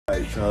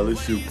Y'all,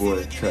 it's your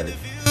boy, Keef.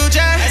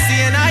 I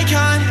see an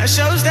icon, a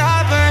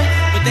showstopper,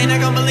 but they not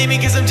gonna believe me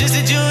cause I'm just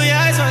a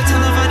Julia. So I tell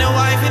them find a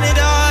wife and a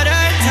daughter.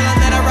 Tell them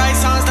that I write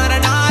songs, not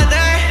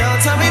another.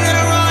 Don't tell me that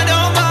I'm wrong,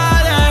 don't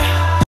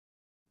bother.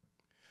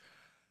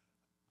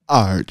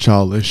 Alright,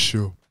 y'all, it's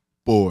your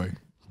boy,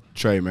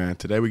 Trey, man.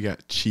 Today we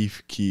got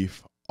Chief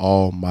Keef,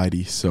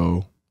 Almighty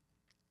So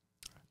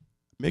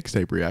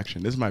mixtape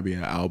reaction. This might be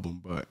an album,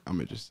 but I'm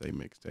gonna just say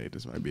mixtape.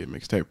 This might be a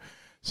mixtape.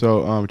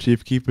 So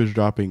Chief Keef is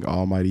dropping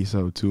Almighty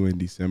So 2 in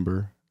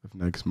December of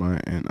next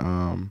month, and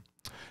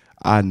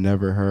I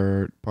never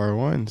heard part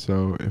 1,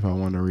 so if I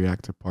want to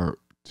react to part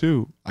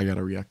 2, I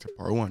gotta react to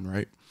part 1,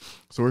 right?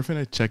 So we're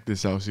finna check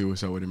this out, see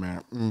what's up with it,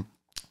 man.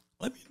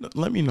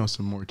 Let me know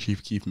some more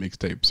Chief Keef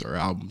mixtapes or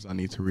albums I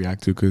need to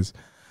react to, cause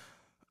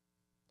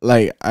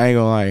like I ain't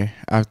gonna lie,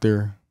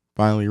 after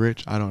Finally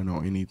Rich, I don't know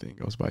anything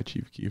else by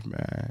Chief Keef,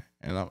 man.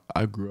 And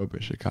I grew up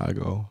in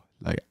Chicago.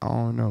 Like, I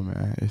don't know,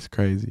 man. It's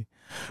crazy.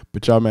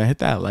 But y'all, man, hit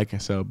that like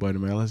and sub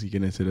button, man. Let's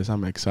get into this.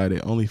 I'm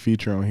excited. Only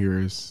feature on here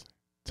is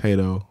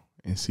Tato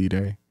and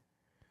C-Day.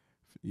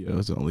 Yeah,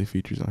 those are the only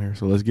features on here.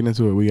 So let's get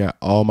into it. We got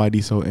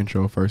Almighty So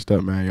intro first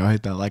up, man. Y'all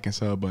hit that like and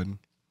sub button.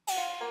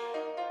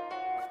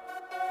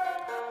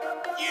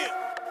 Yeah.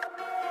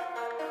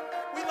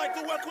 We like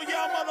to welcome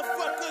y'all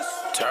motherfuckers.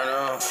 Turn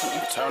up.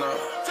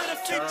 To the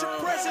feature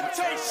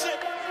presentation.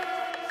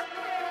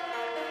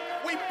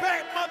 We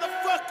back,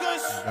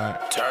 motherfuckers.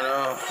 Turn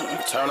up.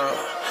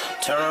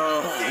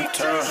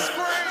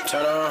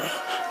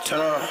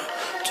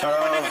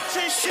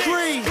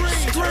 Scream.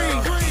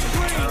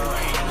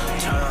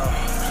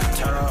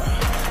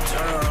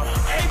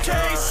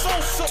 AKA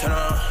Sosa.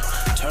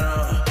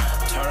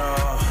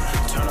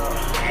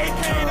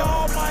 AKA the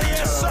Almighty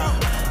So.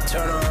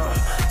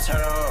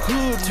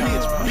 Good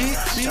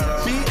bitch.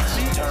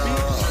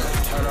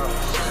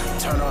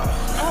 I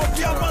hope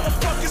y'all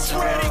motherfuckers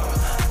ready.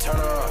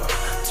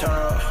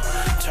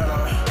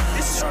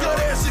 This is good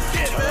as it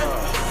get, man.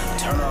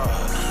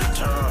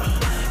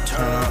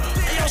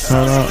 Hey, yo,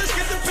 Sosa, let's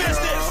get the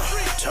business.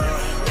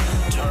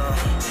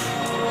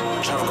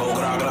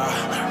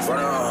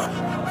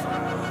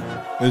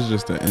 This is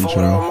just the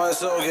intro.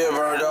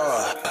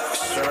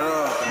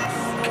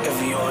 If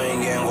you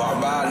ain't getting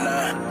walked by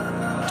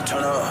now,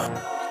 turn up.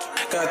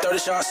 Got 30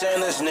 shots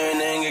saying this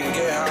nigga can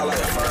get high like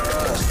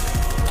furnace.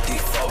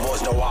 These fuck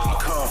boys know where I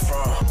come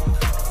from.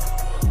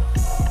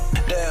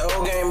 That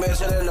old game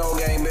bitch and that no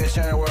game bitch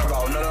ain't worried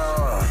about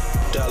none.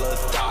 That little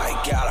thigh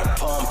got a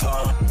pump.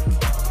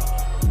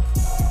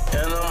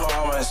 And I'm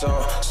always so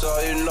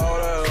you know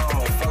that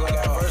I'm a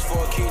fucker. Got first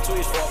 4 key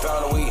tweets, 4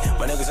 pound a week.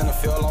 My niggas in the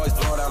field always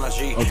blow down a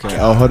G. Okay,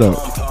 oh, hold up.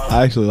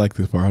 I actually like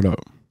this part. Hold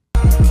up.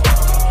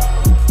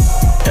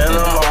 And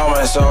I'm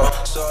always so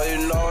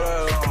you know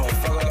that I'm a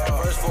fucker.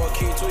 Got first 4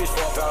 key tweets,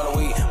 4 pound a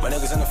week. My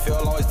niggas in the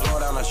field always blow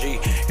down a G.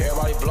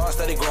 Everybody blood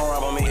steady growing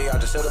around on me. I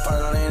just set a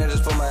pint on and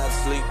just put my ass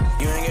to sleep.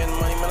 You ain't getting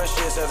money, man, that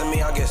shit says to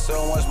me. I get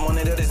so much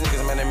money that these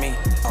niggas mad at me.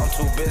 I'm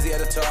too busy at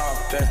the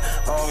top, and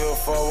I don't give a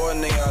fuck what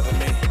nigga after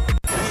me.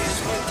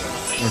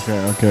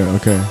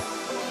 Okay.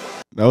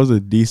 That was a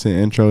decent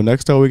intro.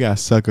 Next up, we got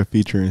Sucker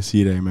featuring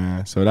C-Day,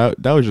 man. So that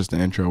was just the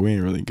intro. We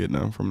ain't really getting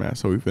nothing from that.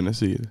 So we finna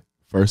see it.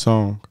 First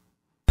song.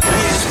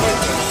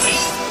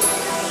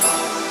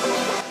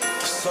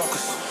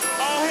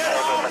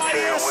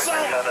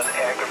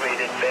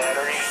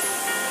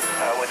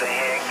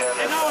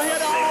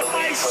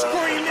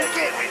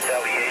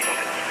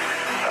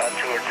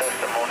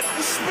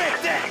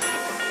 Respect that.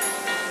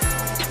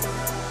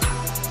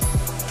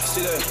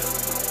 See that?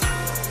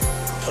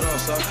 Hold on,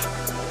 son.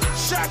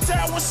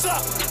 Shot-Town, what's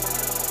up?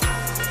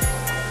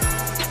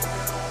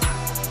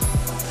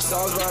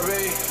 Salisbury,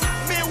 baby.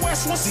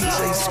 Midwest, what's up?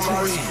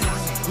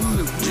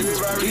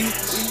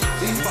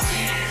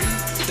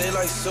 They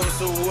like so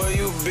where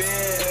you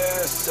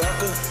been,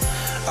 sucker?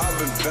 I've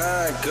been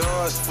buying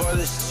guns for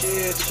this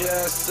shit,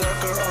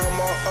 sucker.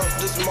 I'ma up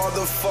this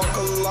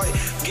motherfucker like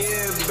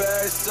get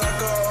back,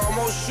 sucker.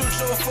 I'ma shoot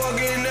your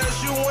fucking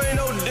ass, you ain't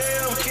no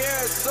damn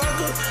cat,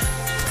 sucker.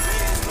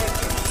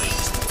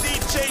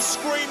 DJ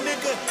Scream,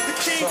 nigga, the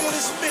king of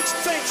this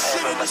mixtape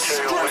shit in the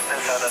street.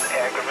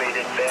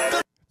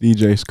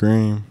 DJ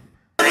Scream.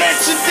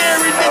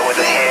 Legendary, nigga. With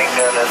a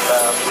handgun and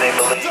they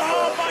believe. The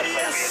Almighty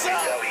So.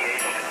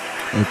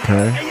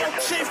 Okay. Hey, yo,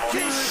 Chief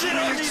Keef shit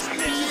on these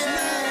bitches,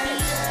 man.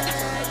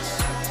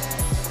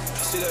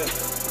 See that?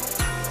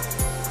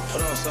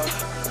 Hold on, son.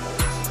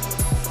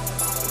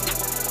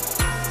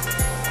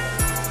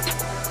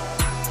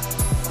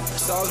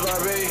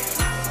 Salisbury, baby.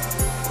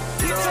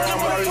 You know Turn the I'm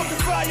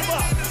motherfucking volume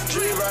up.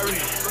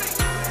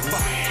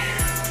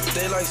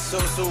 They like so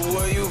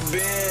where you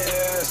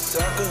been,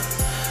 sucker?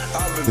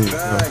 I've been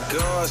buying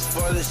guns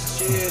for this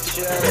shit,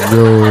 Yo.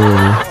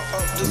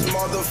 Up this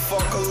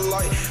motherfucker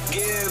like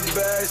get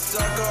back,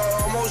 sucker.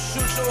 I'ma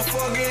shoot your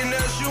fucking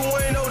ass, you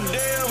ain't no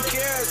damn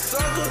cat,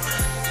 sucker.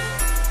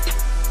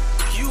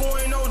 You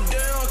ain't no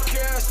damn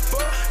cat,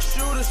 but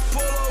shooters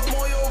pull up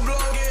on your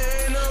block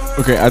and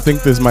Okay, I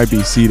think this might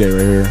be C-Day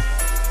right here.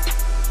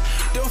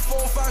 Them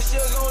 4 5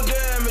 shells gon'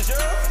 damage, yeah.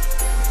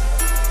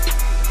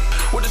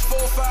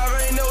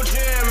 4-5 ain't no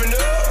jamming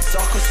up.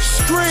 Suckers.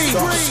 Scream.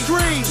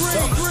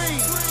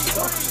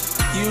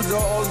 You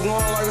dogs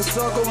going like a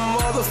sucker,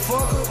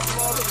 motherfucker.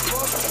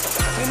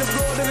 In the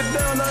blow nigga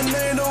down, I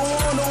named a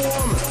Wonder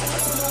Woman.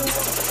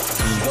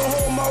 Don't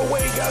hold my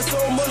weight, got so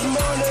much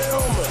money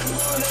on me.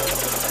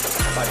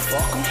 Like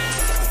fuck 'em.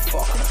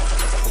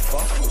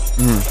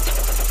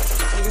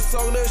 Niggas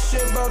talk that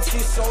shit about T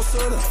so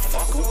son.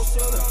 Fuck 'em.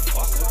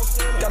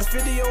 Got a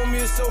 50 on me,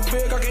 it's so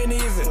big I can't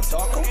even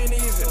talk 'em.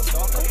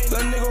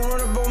 That nigga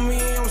run up on me,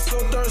 I'm so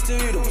thirsty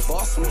to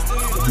bust 'em.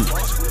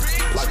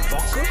 Like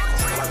Bucker.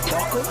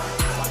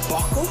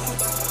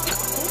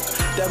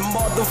 That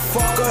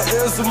motherfucker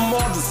is a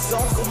mother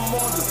sucker.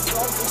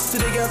 See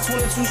they got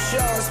 22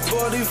 shots,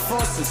 but he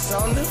from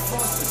 600.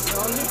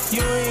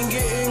 You ain't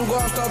getting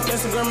guap, stop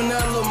Instagramming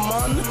that little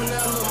money.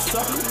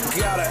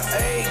 Got an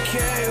AK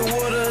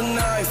with a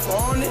knife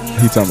on it.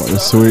 He talking about the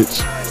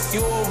switch.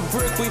 You a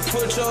brick, we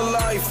put your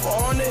life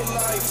on it.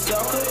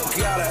 Sucker.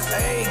 Got an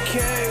AK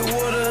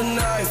with a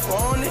knife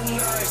on it.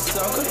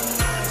 Sucker.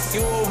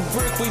 You a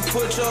brick, we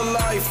put your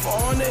life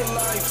on it.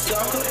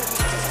 Sucker.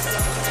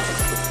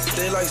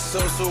 They like, so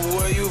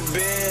where you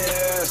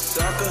been,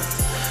 sucker?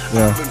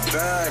 Yeah. I've been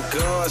buying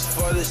guns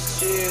for this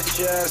shit,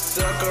 yeah,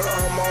 sucker.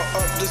 I'ma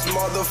up this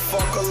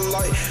motherfucker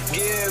like,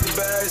 get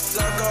back,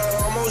 sucker.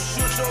 I'ma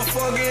shoot your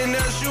fucking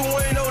ass, you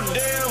ain't no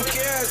damn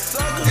cat,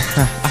 sucker.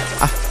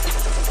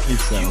 He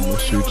said, I'm gonna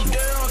shoot you.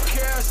 Damn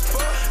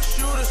Casper.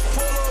 Shooters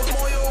pull up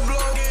on your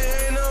block and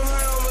hang them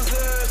hammers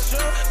at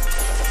ya.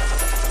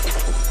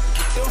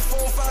 Them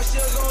 4-5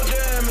 shells gon'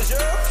 damage,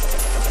 yeah.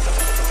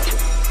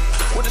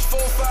 With this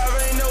 4-5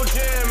 ain't no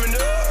jamming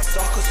up.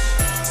 Suckers.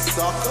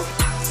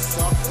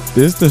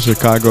 This the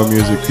Chicago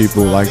music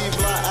people like in the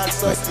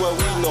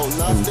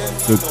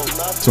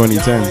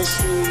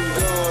 2010s.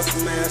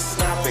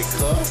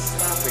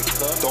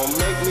 Don't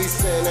make me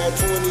send that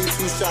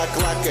 22 shot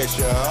Glock at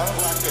ya.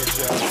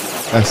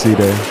 I see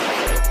that.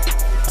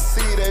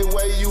 See they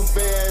way you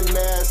been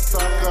that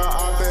sucker.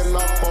 I've been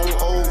up on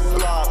old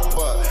block,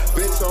 but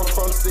bitch I'm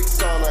from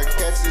 600.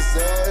 Catch his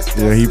ass.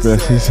 Yeah, he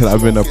said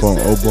I've been up on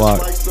O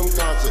Block.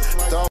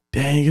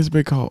 Dang, it's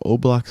been called O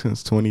Block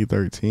since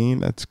 2013.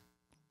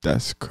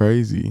 That's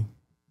crazy.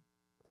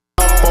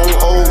 Up on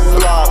old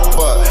block,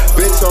 but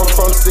bitch I'm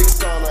from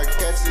 600.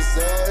 Catch his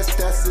ass,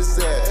 that's his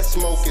ass.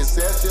 Smoke his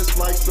ass just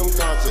like some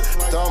ganja.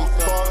 Dumb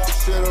fuck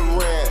should've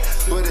ran,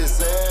 but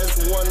his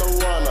ass wanna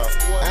runner.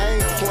 I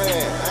ain't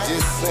playing,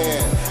 just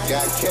saying.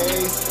 Got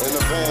K's in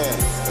the van,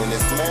 and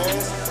his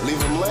mans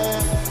leave him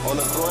land on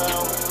the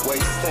ground.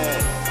 Wait,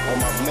 stand on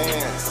my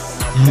mans.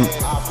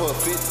 I put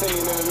 15 in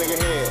a nigga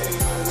head.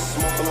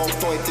 Smoking on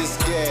point this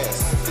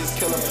gas. This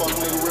killer fuck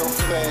nigga real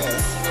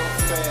fast.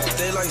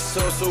 They like,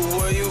 so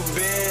where you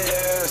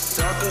been,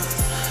 sucker?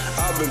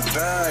 I've been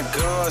buying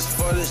guns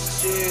for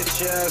this shit,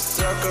 yeah,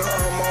 sucker.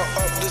 I'ma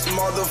up this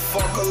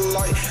motherfucker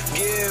like,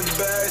 get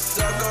back,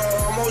 sucker.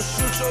 I'ma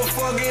shoot your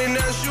fucking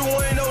ass, you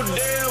ain't no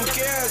damn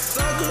cat,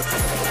 sucker.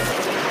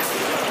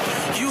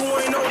 You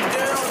ain't no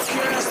damn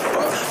cat,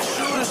 fuck.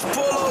 Shooters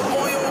pull up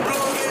on your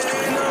block and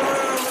ain't no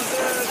hammers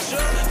at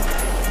ya.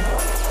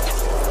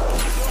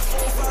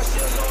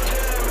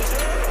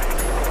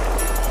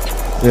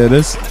 Yeah,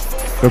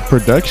 the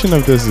production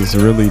of this is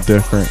really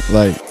different.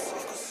 Like,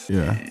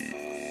 yeah.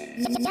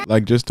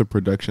 Like, just the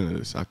production of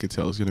this, I could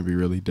tell it's going to be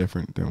really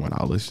different than what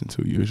I listen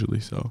to usually.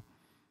 So,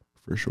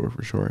 for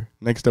sure.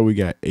 Next up, we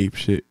got Ape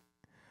Shit.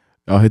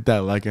 Y'all hit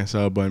that like and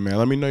sub button, man.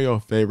 Let me know your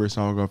favorite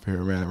song off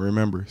here, man.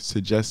 Remember,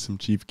 suggest some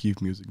Chief Keef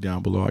music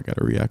down below. I got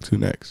to react to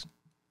next.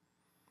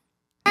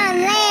 I'm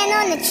laying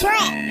on the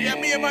track. Yeah,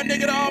 me and my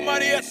nigga the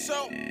Almighty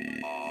S.O.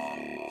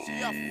 See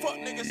y'all fuck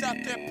niggas out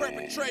there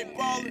perpetrate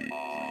ballin'.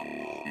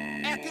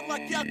 Acting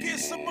like y'all get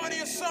some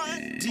money or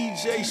something.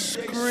 DJ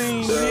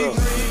Scream. Damn.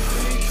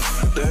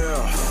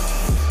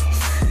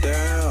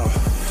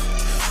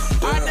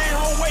 I ain't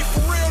home wait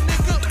for real,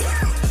 nigga.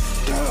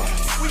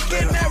 We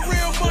getting that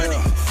real money.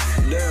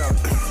 Damn.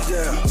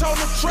 Told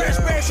them trash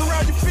bags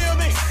around, you feel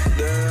me?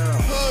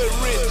 Hood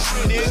rich,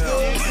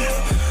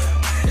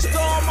 nigga. It's the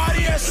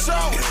Almighty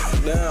S.O.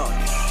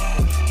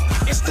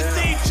 It's the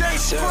DJ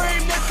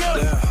Scream,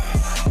 nigga.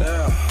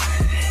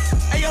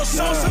 Hey, yo,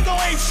 Sosa, go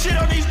ape shit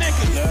on these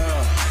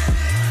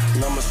niggas.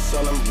 Number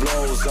selling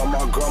blows at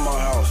my grandma's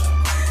house.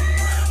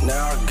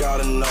 Now I got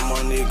enough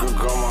money to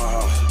grandma's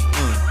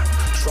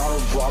house. Try to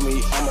rob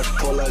me, I'ma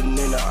pull that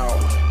Nina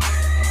out.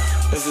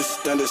 It's a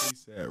standard. He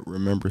said,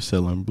 remember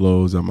selling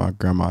blows at my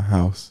grandma's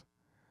house.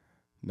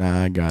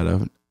 Now I got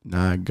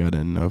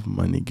enough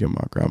money to get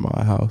my grandma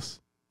a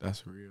house.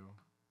 That's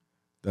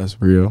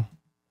real.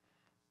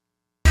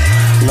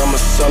 Number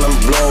selling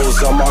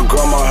blows at my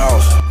grandma's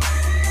house.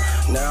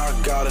 Now I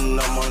got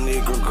enough money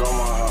to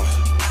grandma's house.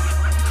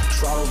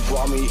 Try to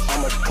rob me,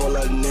 I'ma pull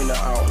that Nina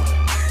out.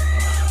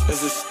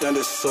 It's a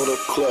standard soda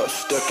club,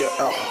 stick it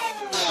out.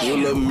 You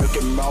little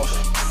Mickey Mouse,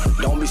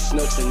 don't be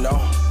snitching now.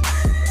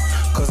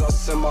 Cause I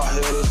send my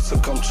hitters to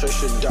come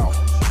chase you down.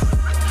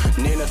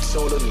 Nina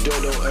told her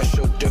dildo and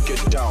she'll dick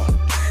it down.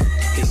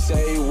 He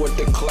say he with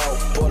the clout,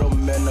 put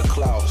him in the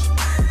clouds.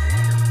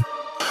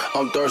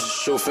 I'm thirsty,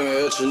 shoe finger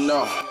itching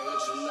now.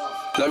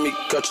 Let me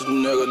cut your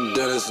nigga,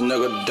 then this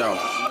nigga down.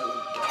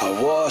 I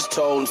was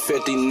told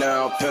 50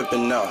 now,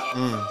 pimping now.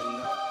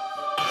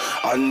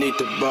 I need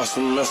to bust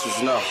some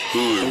missiles now.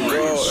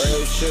 Go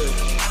ape shit,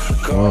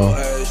 go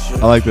ape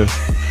shit. I like this.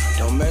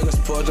 Don't make us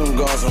put them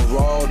guns in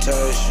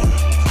rotation.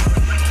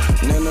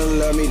 Nigga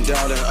let me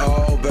down and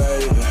oh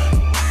baby.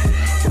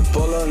 We're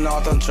pulling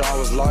out them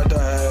drivers like the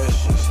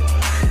Haitians,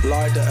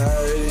 like the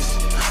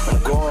 80s. I'm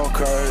going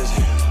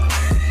crazy.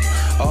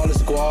 All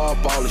this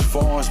guap, all these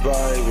phones,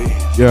 baby.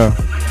 Yeah.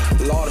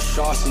 A lot of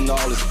shots and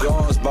all these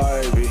guns,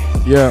 baby.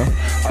 Yeah.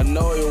 I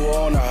know you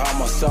wanna have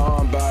my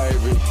son,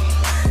 baby.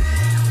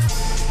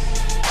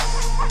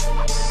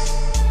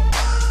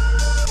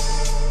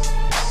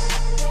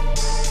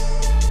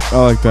 I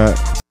like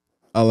that.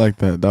 I like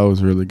that. That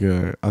was really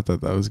good. I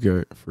thought that was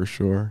good for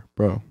sure,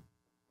 bro.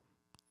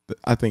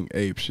 I think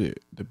Ape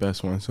shit the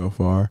best one so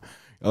far.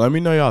 Let me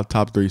know y'all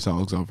top 3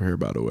 songs over here,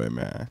 by the way,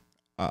 man.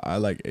 I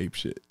like Ape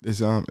shit. It's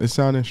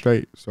sounding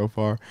straight so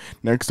far.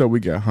 Next up, we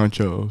got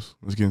Hunchos.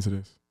 Let's get into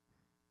this.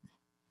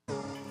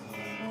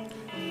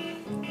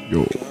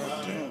 Yo.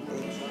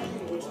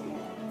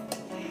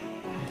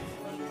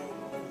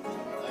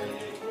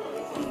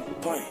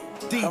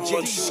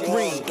 DJ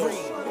Scream,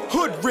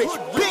 Hood Rich,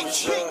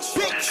 bitch.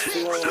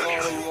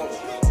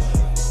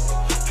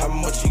 How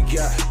much you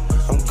got?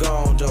 I'm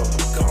gone though.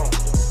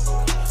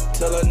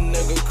 Tell a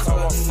nigga call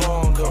my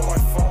phone, call my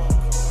phone.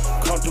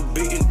 Come through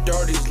beating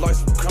dirties like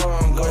some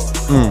Congo.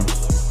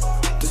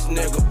 This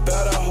nigga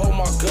better hold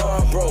my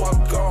gun, bro.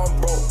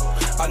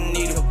 I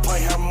need a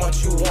pint, how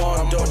much you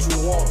want, don't you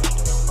want?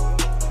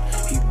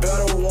 He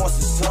better want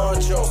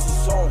some Sancho.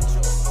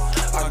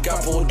 I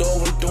got pulled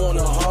over doing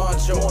a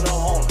honcho.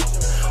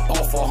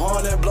 Off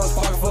 100 blunts,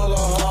 pocket full of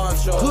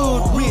honcho.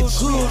 Hood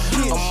Rich,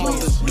 I'm on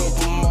the dope,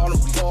 I'm on the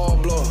ball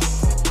blow.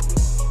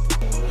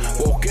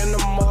 Walk in the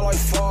mall like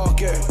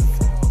fuck it.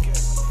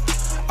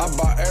 I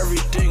buy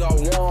everything I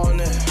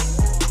wanted.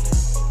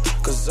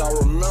 Cause I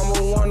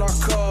remember when I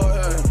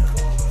cut.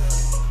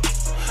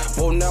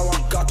 Well, now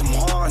I got them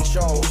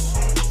honchos.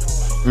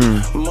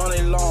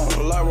 Money long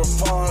like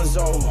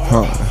Rapunzel.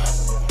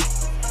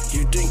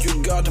 You think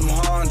you got them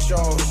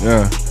honchos?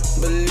 Yeah.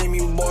 Believe me,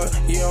 boy,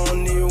 you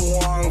don't need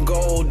one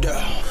gold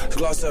there.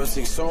 Glock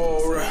 76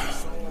 over.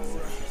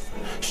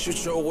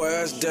 Shoot your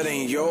ass dead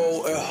in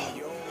your air.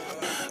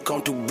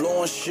 Come through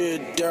blowing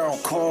shit down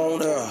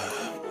corner.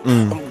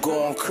 I'm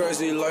going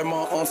crazy like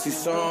my auntie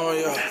son,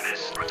 yeah.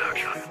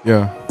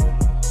 Yeah.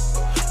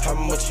 How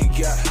much you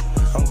got?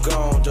 I'm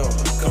gone, though,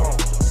 gone.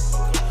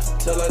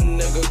 Tell a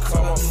nigga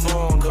call my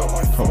phone, call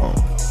my phone.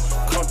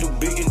 Come through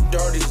beating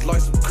dirties like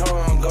some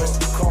Congo.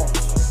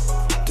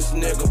 This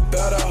nigga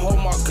better hold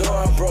my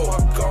gun, bro.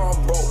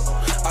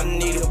 I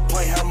need a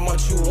pint, how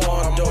much you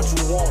want, don't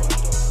you want?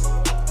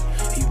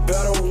 He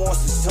better want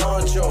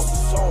some Sancho.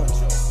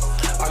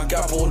 I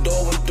got pulled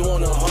over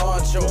doing a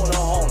honcho.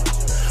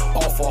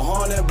 Off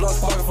 100 blunts,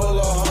 pocket full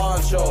of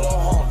honcho.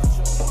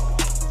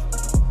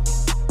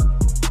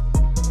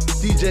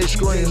 DJ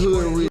Scream,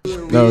 Hood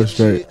Rich. That was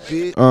straight.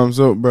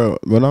 So, bro,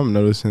 what I'm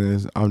noticing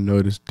is I've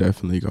noticed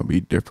definitely gonna be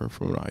different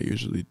from what I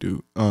usually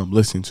do.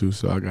 Listen to,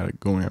 so I gotta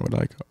go in with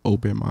like an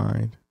open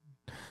mind,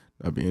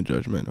 not being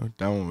judgmental.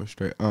 That one was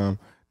straight.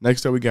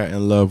 Next up we got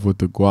In Love with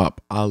the Guap.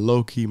 I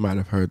low key might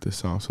have heard this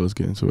song, so let's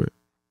get into it.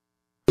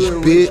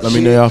 Let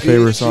me know y'all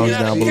favorite songs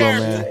down below,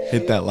 man.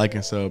 Hit that like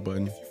and sub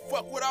button.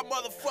 Fuck with our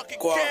motherfucking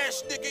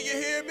cash, nigga,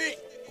 you hear me?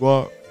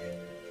 Guap.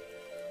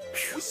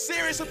 We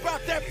serious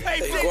about that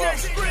paper, Hey, DJ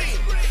Scream.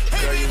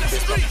 Girl, you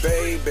is my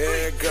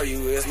baby. Girl,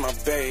 you is my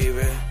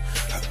baby.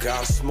 I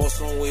gotta smoke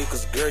some weed,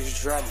 cause girl, you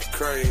drive me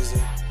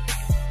crazy.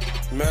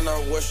 Man, I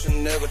wish a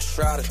nigga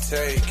try to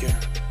take it.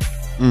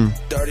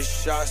 30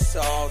 shots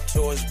all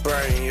to his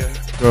brain, yeah.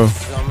 Go.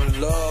 I'm in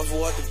love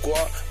with the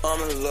guap.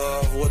 I'm in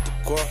love with the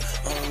guap.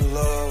 I'm in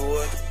love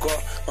with the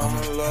guap.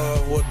 I'm in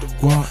love with the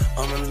guap.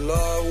 I'm in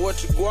love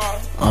with your guap.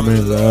 I'm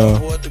in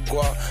love with the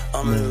guap.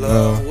 I'm in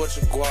love with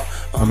your guap.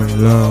 I'm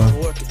in love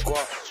with the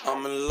guap.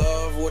 I'm in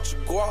love with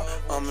your guap.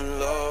 I'm in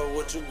love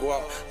with your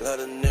guap. Let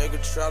a nigga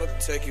try to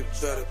take you,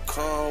 better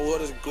come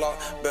with his Glock.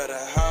 Better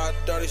hide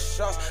 30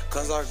 shots,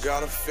 cause I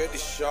got a 50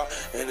 shot.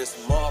 And this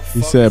motherfucker.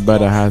 He said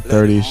better have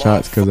 30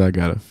 shots cause I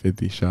got a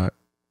 50 shot.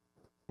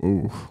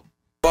 Ooh.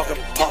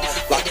 Fucking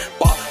pop like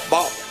bop,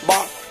 bop,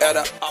 bop. At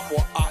a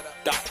aqua,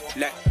 dot.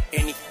 Let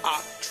any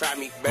op try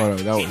me back. Hold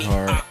on, that was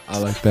hard. I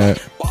like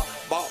that. Bop,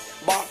 bop,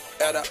 bop.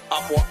 At a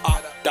aqua,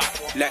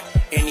 dot. Let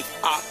any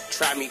op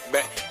try me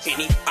back.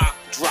 Any op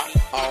drop.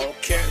 I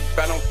don't care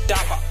about no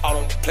dollar. I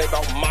don't play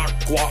about my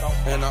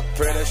guap. And I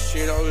pray that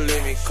she don't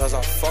leave me, cause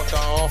I fucked her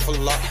off a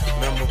lot.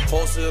 Remember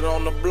posted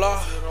on the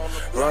block,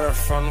 running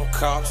from them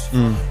cops.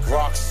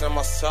 Rocks in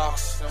my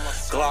socks,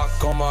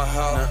 Glock on my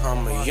house. Now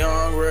I'm a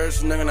young rich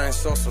nigga named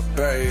Sosa,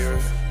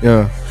 baby.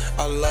 Yeah.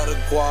 I love the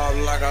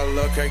guap like I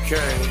love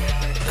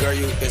KK. Girl,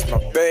 you is my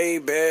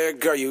baby.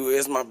 Girl, you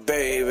is my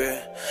baby.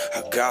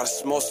 I gotta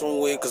smoke some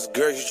weed, cause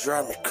girl, you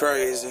drive me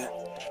crazy.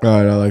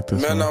 Alright, I like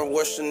this Man, one. I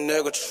wish a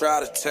nigga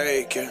try to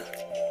take it.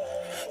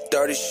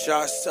 30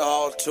 shots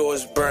all to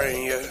his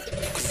brain, yeah.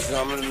 Cause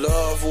I'm in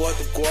love with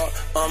the guap.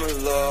 I'm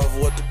in love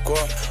with the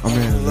guap. I'm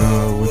in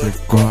love with the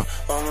guap.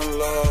 I'm in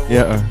love with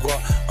Yeah. the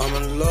guap. I'm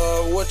in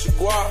love with your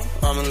guap.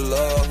 I'm in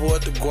love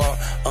with the guap.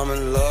 I'm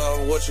in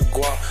love with your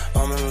guap.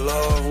 I'm in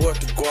love with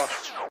the guap.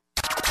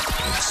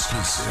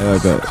 I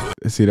like that.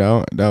 See,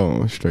 that one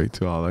was straight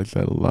too. I like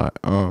that a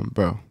lot.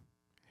 Bro,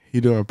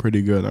 he doing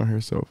pretty good on here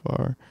so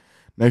far.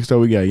 Next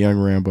up, we got Young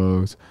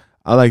Rambos.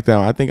 I like that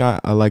one. I think I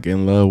like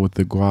In Love with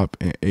the Guap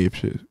and Ape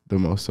Shit the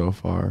most so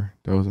far.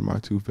 Those are my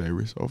two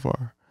favorites so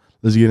far.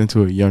 Let's get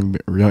into it. Young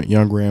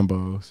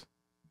Rambos.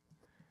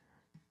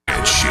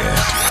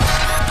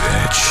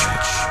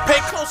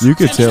 You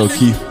could tell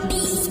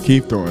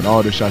Keef throwing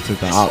all the shots at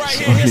the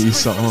ops on these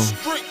songs.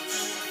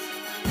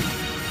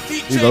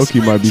 He low-key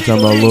might be talking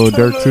about Lil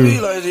Durk too.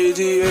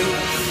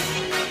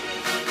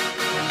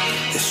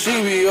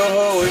 She be your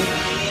hoe.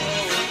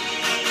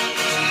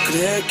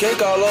 Could have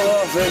cake all over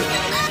her face.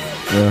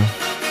 Yeah.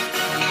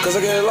 Cause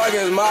I get it like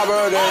it's my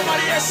birthday.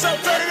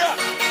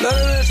 None of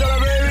this other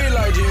baby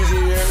like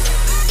GTA.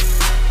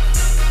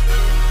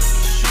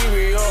 She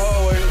be your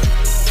hoe.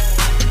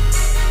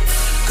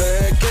 Could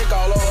have cake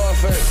all over her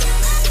face.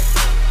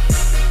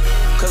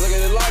 Cause I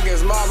get it like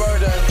it's my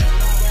birthday.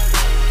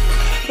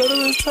 None of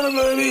this tryna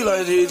play me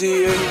like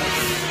GTA.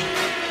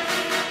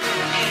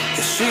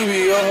 She be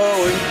your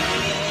hoe.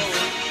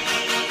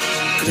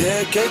 Could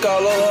have cake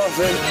all over her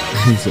face.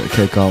 He said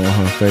cake all on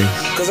her face.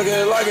 Cause I get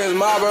it like it's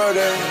my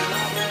birthday.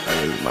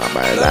 Like it's my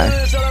birthday.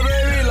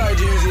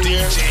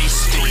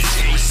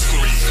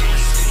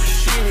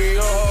 She be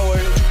your hoe.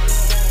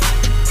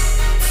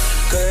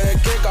 Could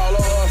have cake all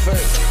over her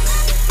face.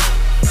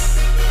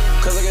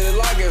 Cause I get it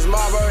like it's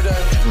my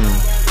birthday.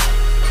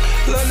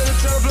 Let nigga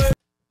try to play.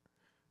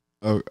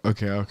 Oh,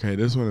 okay.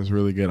 This one is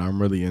really good.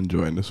 I'm really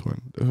enjoying this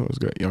one. This one's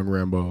good. Young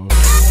Rambo.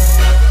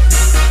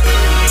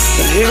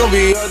 And he gon'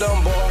 be your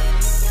dumb boy.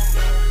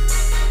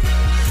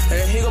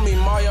 And he gon' be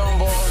my young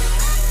boy.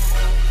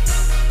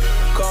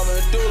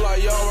 Coming through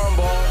like young run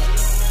boy.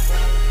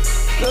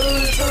 Little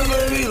bitch tryna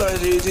play me like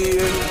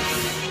GTA.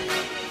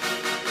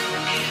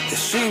 And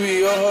she be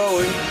your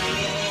hoe.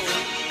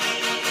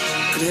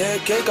 Could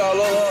have cake all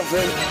over her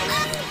face.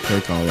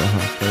 Cake all on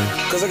her face.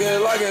 Cause I get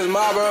it like it's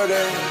my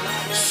birthday.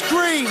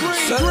 Scream.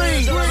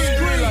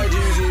 Like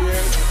GTA.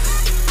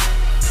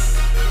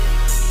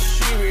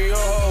 She be your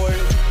hoe.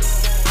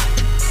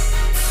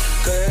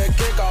 Could have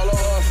cake all over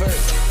her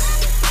face.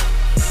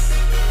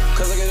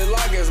 Cause I get it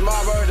like it's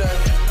my birthday.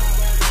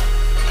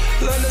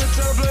 Let nigga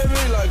try to play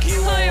me like he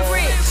won't.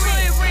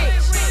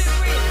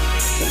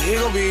 And he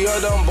gon' be your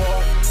dumb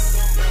boy.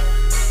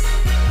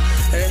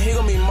 And he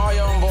gon' be my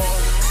young boy.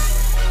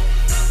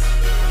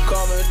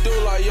 Coming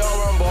through like young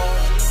run boy.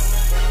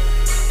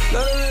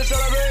 Let nigga try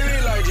to play me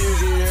like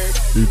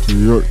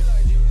GTA.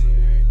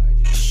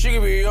 She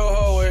can be your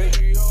hoe.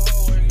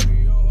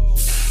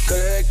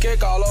 Could have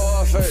cake all over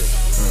her face.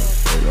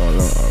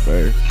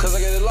 Cause I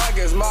get it like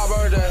it's my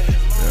birthday.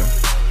 Yeah.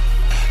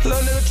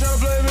 Little nigga tryna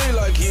play me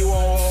like he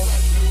won't walk.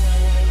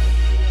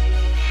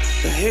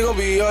 And he gon'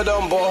 be your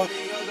dumb boy.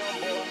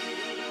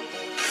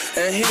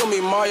 And he gon' be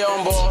my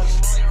young boy.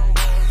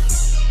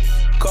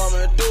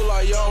 Coming through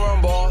like young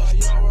run boy.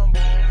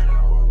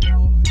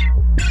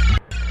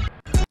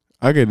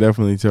 I could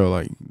definitely tell,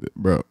 like,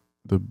 bro,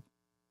 the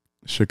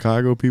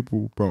Chicago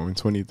people, bro, in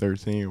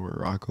 2013 were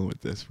rocking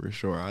with this for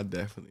sure. I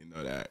definitely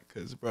know that.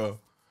 Because, bro,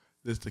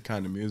 this is the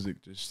kind of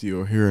music that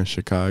you'll hear in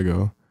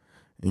Chicago.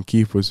 And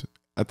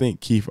I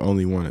think Keef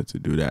only wanted to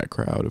do that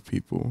crowd of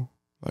people.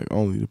 Like,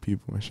 only the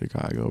people in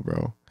Chicago,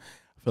 bro.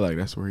 I feel like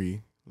that's where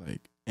he,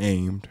 like,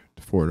 aimed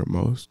for the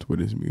most with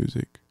his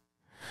music.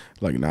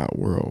 Like, not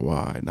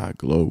worldwide, not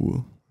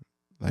global.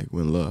 Like,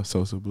 when Lil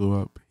Sosa blew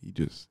up, he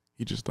just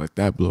like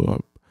that blew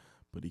up.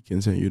 But he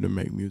continued to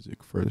make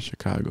music for the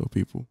Chicago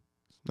people.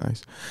 It's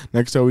nice.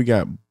 Next up, we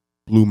got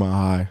Blew My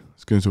High.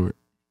 Let's get into it.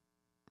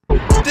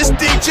 This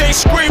DJ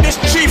Scream, this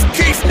Chief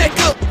Keef,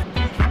 nigga.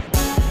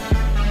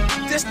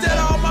 This that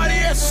almighty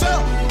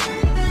itself.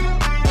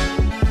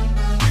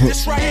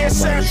 This right here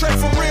soundtrack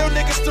for real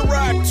niggas to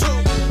ride to.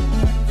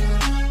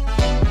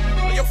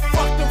 And you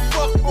fuck them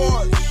fuck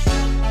boys.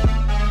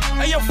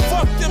 And you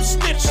fuck them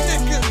snitch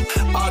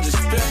niggas. I just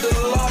spent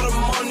a lot of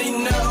money,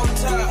 now I'm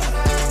tired.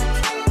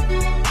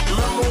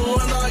 Remember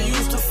when I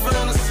used to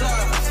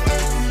fantasize?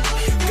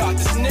 Got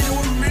this nigga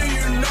with me,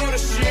 you know that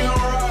she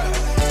alright.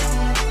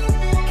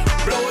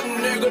 Blow a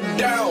nigga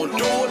down,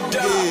 do or die.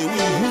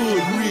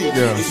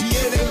 Yeah. If you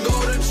nigga go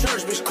to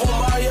church, bitch, call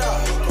my yah.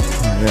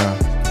 Yeah.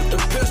 The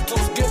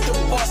pistols get the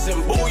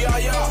bustin',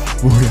 booyah-yah.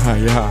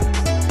 Booyah-yah.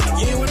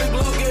 You ain't with the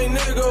glove gang,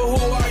 nigga, who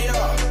are ya?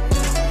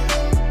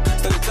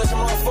 Steady touching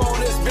my phone,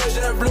 this bitch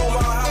that blew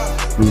my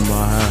high. Blew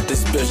my high.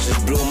 This bitch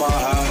just blew my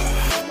high.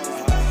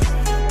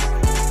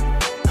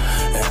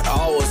 And I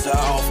was high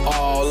off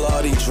all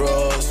of these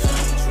drugs.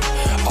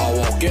 I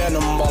walk in,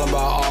 I'm all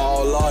about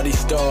all of these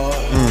stars.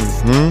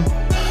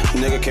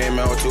 Nigga came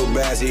out too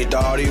bad, he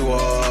thought he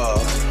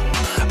was.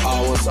 I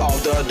was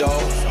off the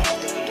dope.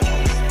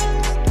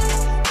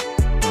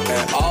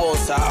 And I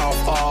was high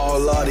off all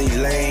don't love these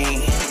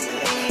lane.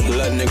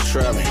 Let nigga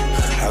trap me.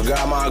 I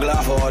got my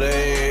Glock all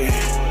day.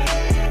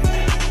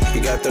 He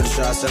got 30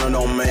 shots and I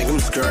don't make him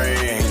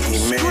scream.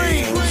 He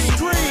mean.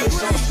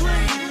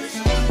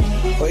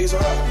 Please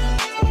hard.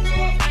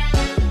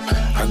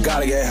 I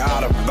gotta get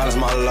high to balance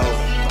my load.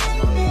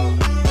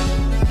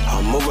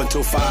 I'm moving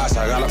too fast,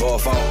 I gotta go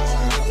phone.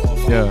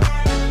 Yeah.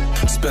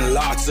 Spend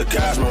lots of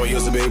cash, man, we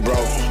used to be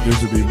broke.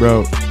 Used to be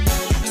broke.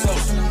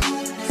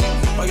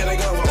 Why can't I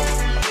go?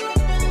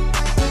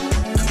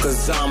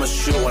 Cause I'ma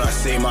shoot when I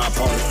see my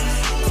opponent.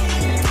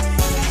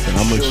 And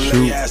I'ma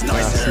shoot when I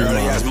see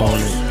my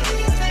opponent.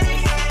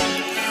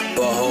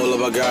 But hold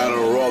up, I gotta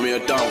roll me a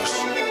donks.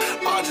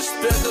 I just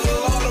spent a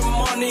lot of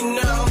money,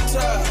 now I'm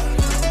tired.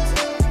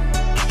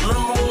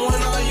 Remember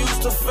when I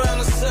used to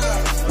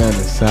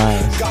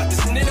fantasize? Got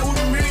this nigga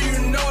with me, you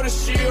know that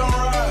she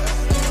alright.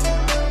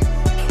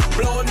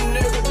 Blow a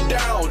nigga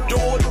down, do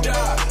or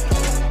die.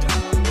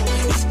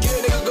 You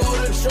scared nigga go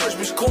to church,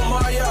 bitch,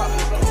 kumbaya.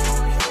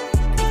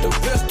 The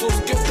pistols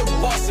get the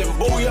bus and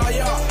booyah.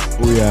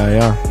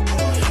 Booyah.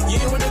 You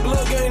ain't with the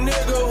glove gang,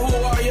 nigga, who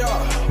are ya?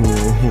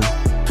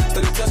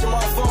 Still touching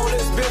my phone,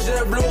 this bitch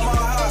that blew my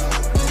heart.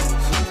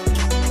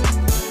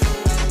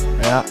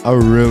 Yeah, I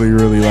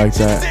really like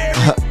that.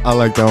 I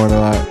like that one a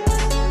lot.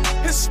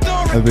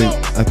 I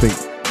think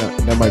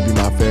that might be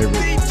my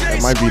favorite.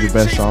 That might be the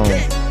best song.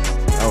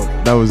 Oh,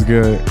 that was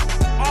good.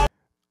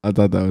 I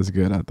thought that was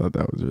good. I thought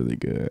that was really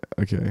good.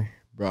 Okay,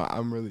 bro,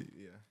 I'm really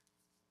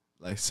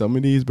like some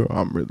of these, bro.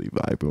 I'm really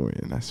vibing with,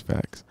 and that's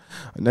facts.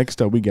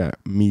 Next up, we got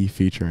Me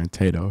featuring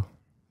Tato.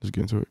 Let's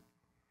get into it.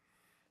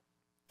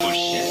 You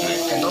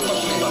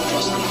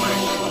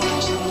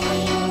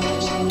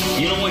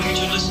know what you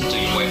should listen to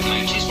your wife,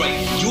 man. She's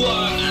right. You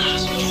are an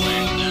asshole,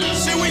 man.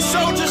 See, we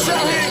soldiers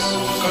out here.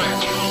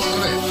 Correct.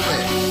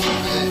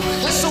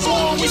 It's a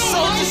war, we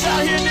soldiers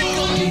out here,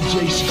 nigga.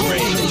 DJ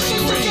Scream.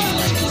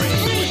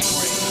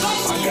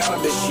 I got a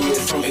bitch, she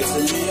is from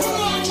Italy.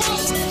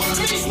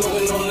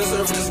 Smoking on the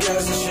surface,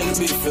 gas and shouldn't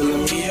be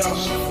filling me up.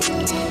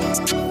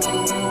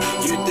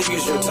 You think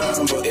it's your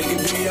time, but it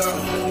could be up.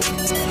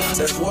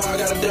 That's why I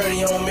got a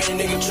dirty on me,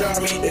 nigga try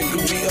me, it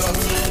could be up.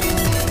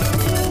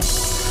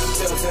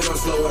 Tell I'm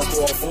slow as to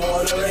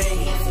afford the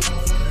lane.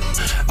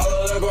 I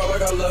love that girl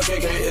like I love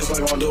KK, it's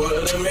like my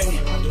daughter to me.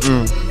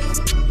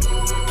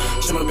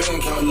 Check my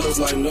bank account, looks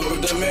like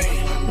Nova to me.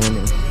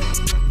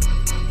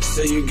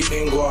 Say you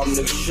getting guap,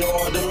 nigga,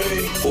 sure to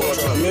me. Boy,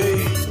 try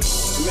me.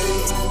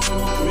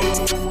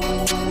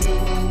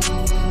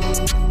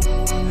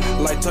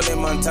 Like Tony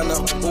Montana,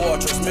 boy,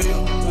 trust me.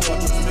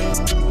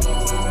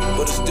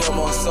 But it's still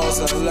more sauce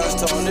and less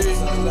Tony.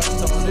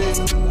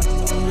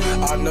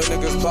 I know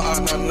niggas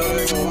plotting, I know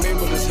they want me,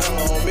 but it's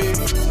hell on me.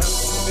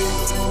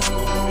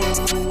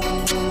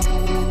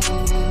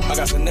 I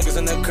got some niggas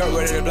in the cut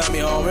ready to blind me,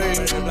 homie.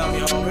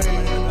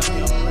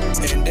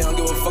 And they don't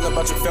give a fuck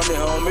about your family,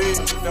 homie.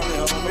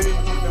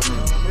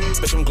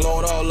 Bitch, I'm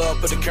glowed all up,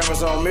 put the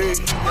cameras on me.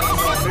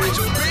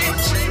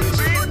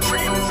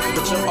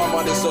 Bitch, I'm on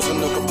my dick, so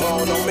no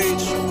Capone on me.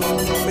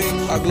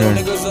 I glow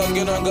niggas up,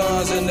 get on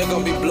guns, and they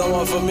gon' be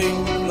blowing for me.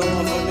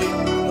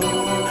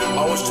 I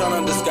was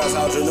tryna disguise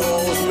how you know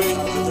it was me.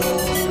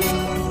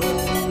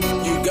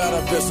 You got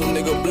a pistol,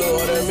 nigga, blow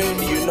it at me.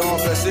 You know I'm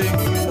fancy.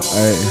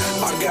 Hey.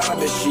 I got a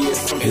bitch, she is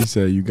from He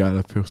said you got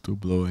a pistol,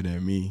 blow it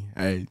at me.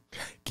 Hey,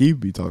 Keef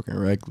be talking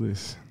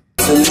reckless.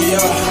 Smoking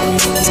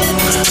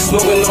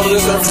on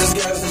this earth, this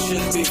gas and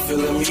shit be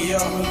filling me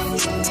up.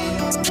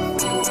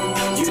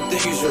 You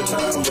think it's your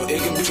time, but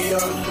it could be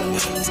up.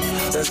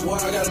 That's why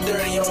I got a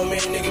dirty on me,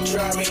 nigga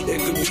try me,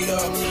 it could be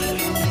up.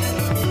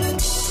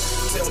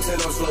 Tell I'm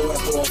slow as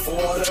to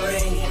afford the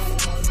lane.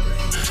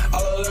 I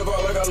love that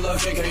girl like I love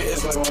KK,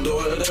 it's like my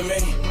daughter to me.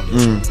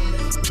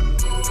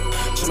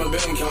 Check my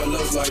bank account,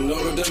 looks like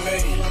Nova to me.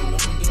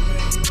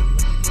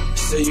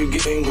 Say you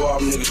getting guap,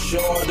 nigga,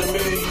 sure to me.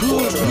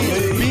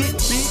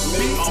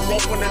 I'm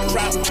open the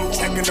drop, I'm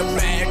checking the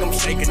bag, I'm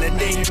shaking the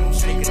dick.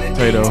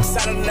 Tato. I'm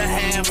selling the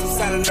half, I'm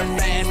selling the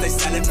mask, they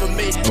selling for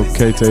me.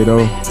 Okay, Tato.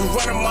 You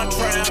running my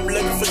trap,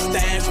 looking for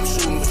stash, I'm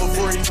shooting for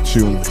free.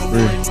 Shooting for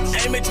free.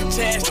 Aim at your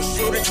chest, or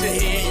shoot at your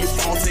head, you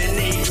false in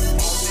knees.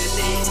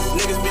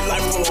 Niggas be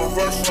like from a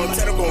reverse from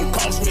Tato gon'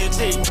 cost me a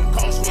G.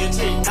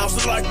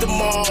 House like the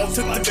mall,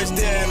 took the bitch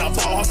there and I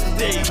bought her some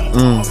D.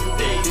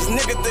 These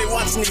niggas, they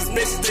watching these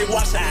bitches, they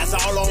watch the ass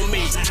all on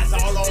me.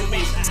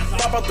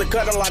 Pop up the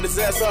cut and light his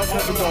ass up,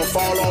 niggas gon'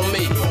 fall on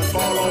me.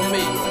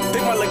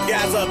 Pick my little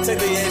guys up, take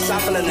their ass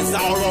shopping and it's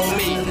all on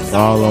me.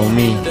 All on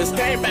me. Just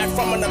came back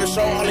from another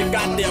show, only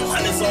goddamn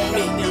hundreds on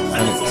me.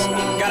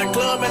 Got a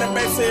club and a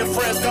base here,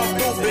 friends come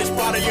through, bitch,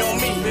 party on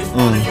me.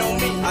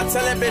 I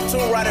tell that bitch to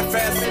ride it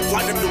fast,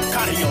 like a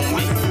Ducati on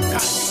me.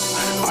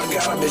 I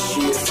got a bitch,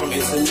 she is from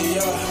Italy.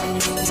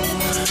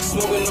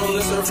 Smoking on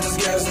the surface,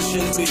 gas and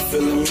shit be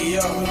filling me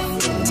up.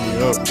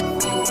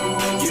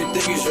 You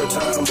think it's your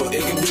time, but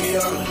it could be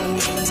up.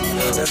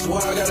 That's why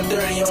I got a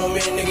dirty on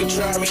me, nigga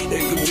try me, it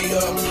could be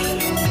up.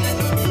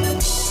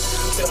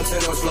 Tell I'm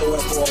slow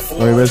as 4-4.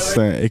 Like, let's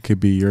say it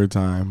could be your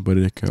time, but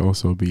it could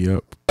also be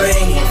up.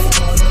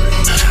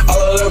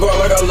 love that bar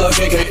like I love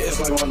KK. It's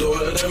like my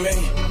daughter than me.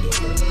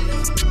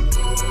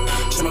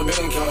 Check my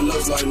bank account,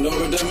 looks like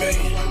Nova than me.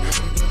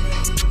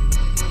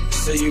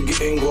 Say you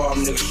getting guap,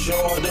 nigga,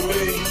 show it to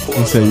me.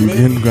 He said you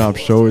getting guap,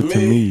 show it to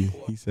me.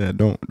 He said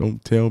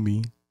don't tell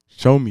me,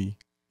 show me.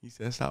 He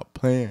said stop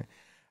playing.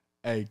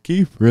 Hey,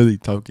 Keef really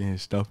talking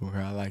his stuff on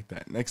her. I like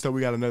that. Next up,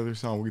 we got another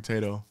song with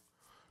Tato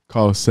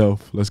called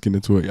Self. Let's get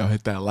into it. Y'all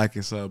hit that like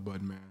and sub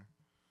button, man.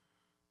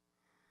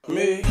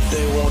 Me,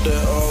 they want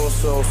that old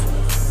self.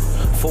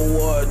 For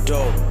what,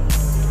 though?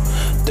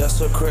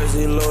 That's a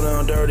crazy, low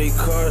down, dirty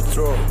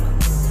cutthroat.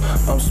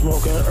 I'm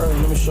smoking earth,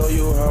 let me show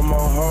you how my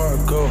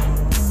heart go.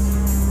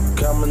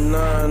 Got my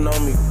 9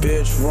 on me,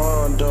 bitch,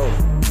 Rondo.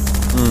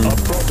 I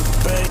broke the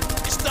bank.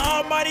 It's the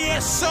almighty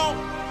SO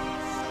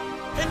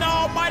and the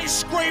almighty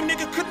Scream,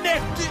 nigga,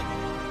 connected.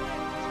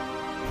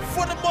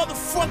 For the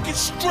motherfucking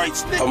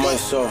streets, nigga. I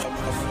myself.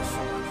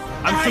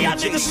 I'm y'all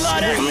niggas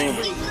love that. I mean,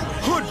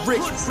 Hood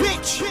rich,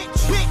 bitch.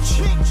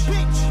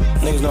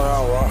 niggas know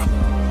how I rock.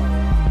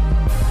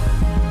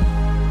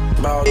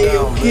 Bow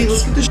down,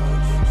 bitch.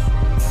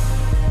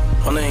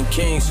 My name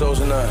King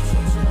Sosa now.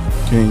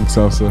 King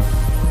Sosa.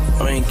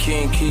 I mean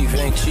King Keef, it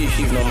ain't Chief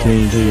Keef no more.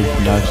 King Keef,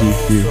 not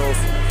Chief Keef.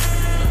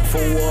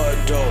 For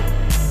what, though?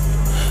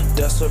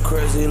 That's a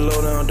crazy,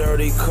 low down,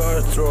 dirty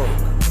cutthroat.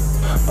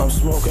 I'm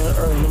smoking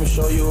earth, let me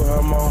show you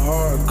how my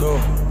heart go.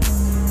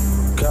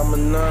 Got my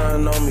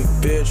 9 on me,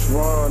 bitch,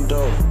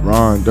 Rondo.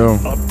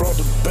 I brought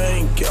the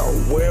bank out,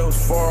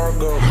 Wells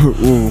Fargo.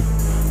 Ooh.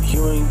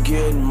 You ain't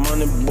getting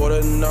money, boy,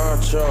 that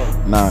nacho.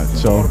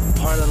 Nacho. Bought a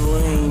pint of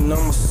lean,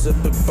 I'ma sip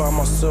it by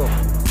myself.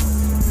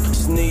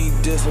 Sneak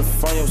this and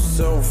find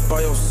yourself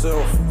by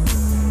yourself.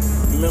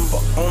 Remember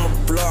on the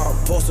block,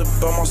 posted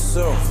by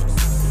myself.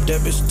 That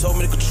bitch told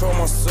me to control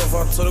myself,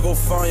 I told her go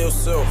find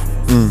yourself.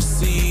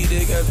 See,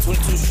 they got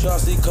 22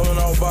 shots, he coming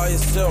out by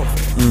himself.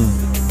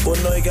 Boy,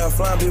 no, you got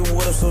flying people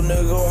with him, so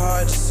nigga, go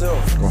hide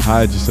yourself. Go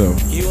hide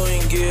yourself. You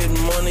ain't getting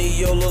money,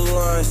 your little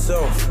lying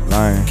self.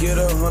 Lying. Get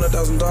a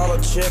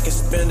 $100,000 check and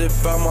spend it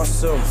by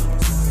myself.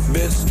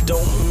 Bitch,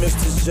 don't miss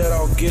the jet,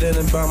 I'll get in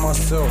it by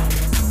myself.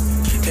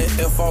 And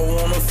if I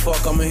wanna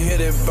fuck, I'ma hit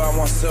it by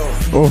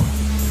myself. Oh.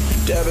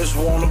 That bitch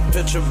want a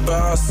picture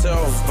by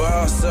herself, by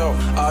herself.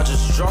 I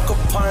just drunk a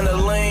pint of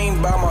lean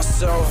by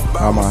myself,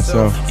 by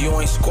myself. You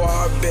ain't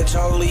squad, bitch,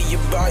 I'll leave you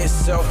by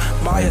yourself,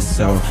 by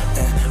yourself.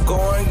 And go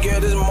and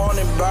get this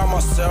money by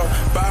myself,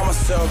 by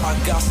myself. I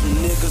got some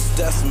niggas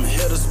that's some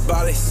hitters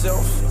by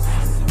themselves.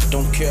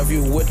 Don't care if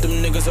you with them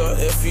niggas or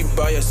if you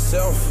by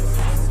yourself.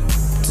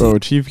 Bro,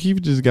 Chief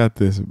Keef just got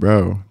this,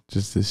 bro.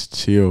 Just this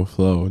chill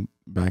flow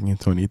back in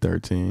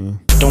 2013.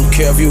 Don't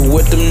care if you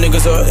with them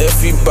niggas or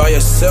if you by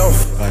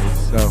yourself. By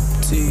yourself.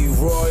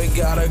 T-Roy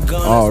got a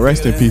gun. Oh,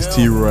 rest in peace,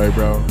 T-Roy,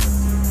 bro.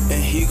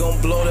 And he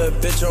gon' blow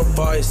that bitch up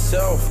by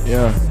himself.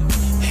 Yeah.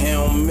 He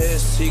don't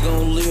miss, he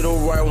gon' leave the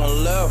right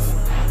one left.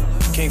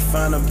 Can't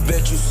find a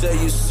bitch, you say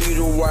you see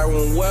the right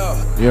one well.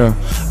 Yeah.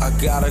 I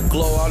got a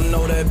glow, I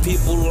know that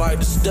people like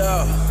the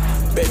style.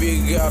 Baby,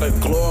 you got a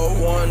glow,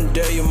 one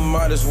day you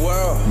might as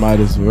well. Might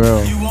as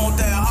well. You want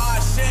that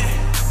hot shit?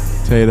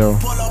 Tato.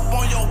 Pull up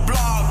on your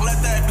block,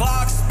 let that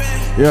Glock spin.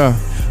 Yeah.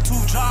 2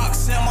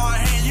 jocks in my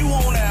hand, you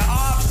want that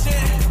op shit?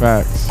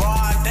 Facts.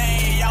 Broad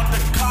day out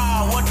the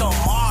car with the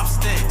mop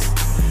sticks.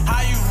 How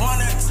you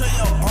running to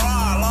your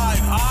bride like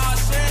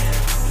shit?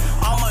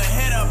 I'ma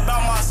hit up by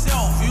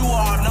myself, you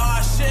are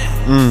not shit.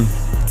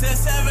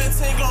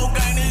 10-17 glow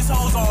gang, these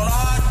hoes on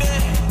our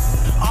dick.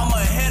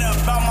 I'ma hit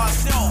up by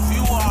myself,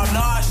 you are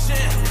not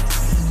shit.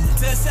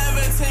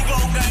 10-17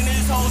 glow gang,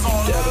 these hoes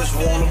on that bitch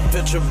want a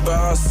picture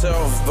by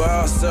herself,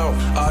 by herself.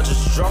 I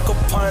just drunk a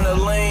pint of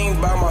lean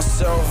by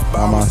myself,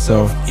 by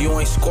myself. You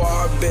ain't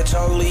squad, bitch,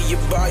 I'll leave you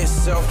by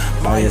yourself,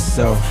 by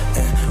yourself.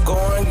 And go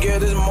and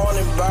get this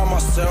money by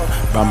myself,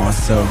 by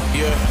myself.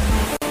 Yeah.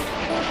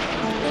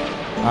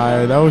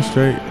 Alright, that was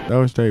straight. That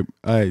was straight.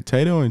 Alright,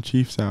 Tato and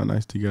Chief sound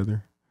nice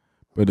together.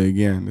 But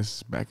again, this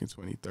is back in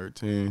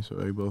 2013, so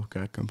they both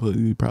got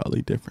completely,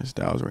 probably different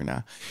styles right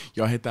now.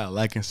 Y'all hit that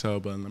like and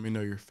sub button. Let me know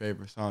your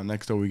favorite song.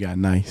 Next up, we got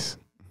Nice.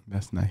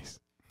 That's nice.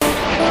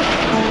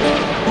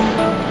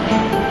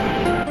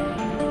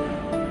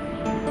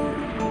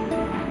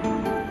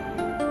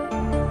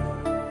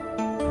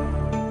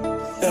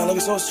 Yeah, look,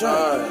 it's so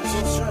strong.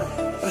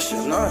 That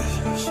shit nice.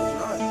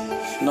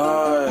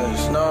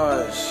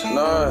 Nice.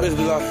 Bitch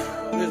be like,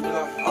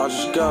 I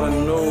just got a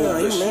new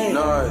bitch.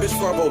 Nice. Bitch,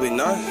 Farbo be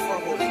nice.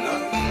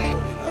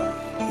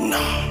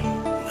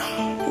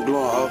 Nah. You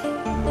blowing hoe?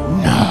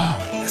 Nah.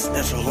 That's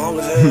extra long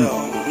as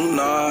hell.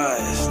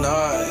 Nice.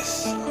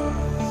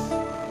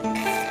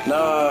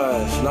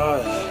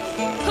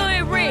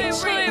 Hood rich.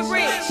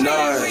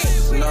 Nice.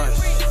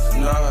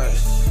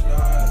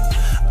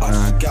 I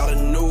just got a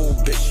new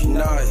bitch, she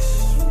nice.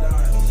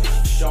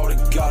 Shorty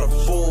got a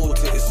bull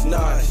till it's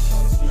nice.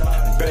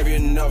 Baby, you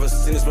never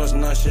seen this much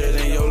nice shit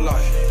in your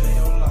life.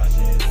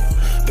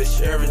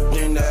 Bitch,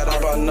 everything that I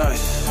buy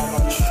nice.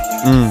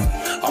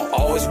 I'm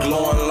always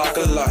glowing like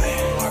a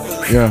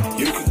light. Yeah.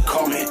 You can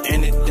call me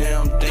any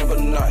damn thing but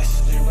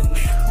nice.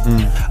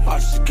 I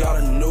just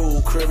got a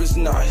new crib, it's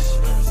nice.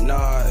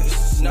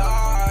 Nice,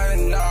 nice,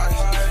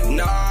 nice,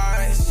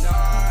 nice,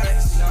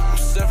 nice. I'm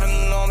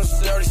sipping on the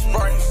dirty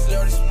Sprite.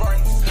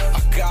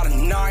 I got a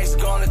nice,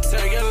 gonna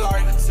take it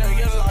light.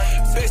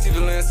 Bitchy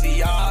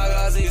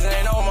Balenciagas, these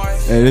ain't no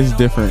mice. Hey, this is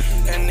different.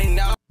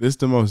 This is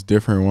the most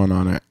different one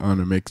on a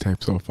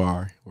mixtape so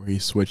far, where he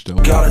switched a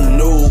lot. Got a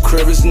new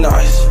crib, it's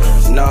nice.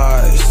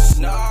 Nice,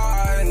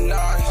 nice,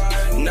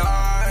 nice,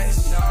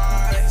 nice,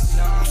 nice.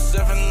 I'm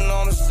sipping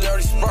on the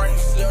dirty Sprite.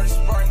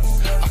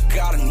 I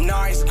got a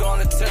nice,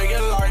 gonna take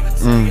it light.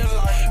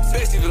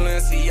 Bitchy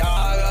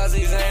Balenciagas,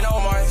 these ain't no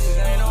mice.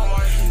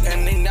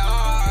 And they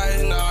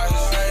nice,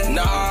 nice,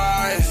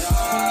 nice.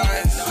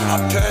 I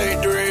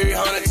paid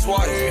 300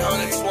 twice.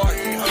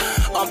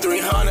 I'm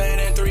 300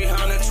 and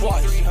 300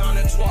 twice.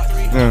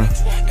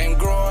 And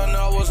growing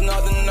up was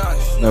nothing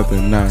nice.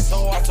 Nothing nice.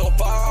 So I told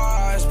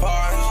pies.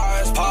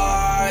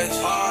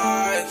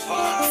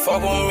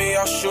 Fuck with me,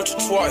 I'll shoot you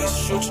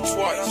twice.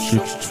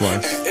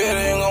 And it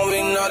ain't gonna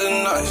be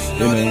nothing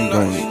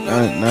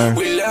nice.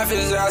 We left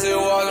his ass, it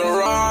wasn't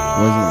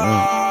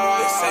right.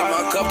 They say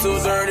my cup too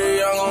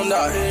dirty, I'm gon'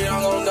 die.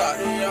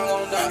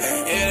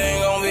 And it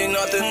ain't gonna be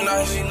nothing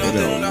nice.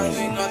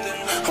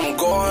 I'm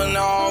going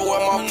out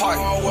with my pipe.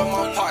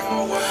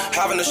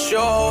 Having a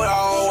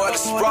showdown with the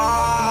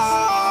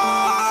Sprite.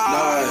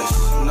 Nice.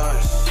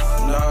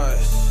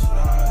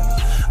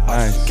 I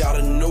just got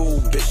a new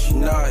bitch, she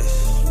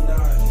nice.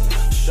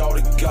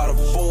 Shorty got a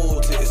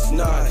booty, it's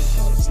nice.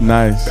 It's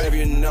nice. Baby,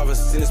 you never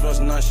seen this much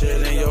nice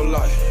shit in your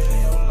life.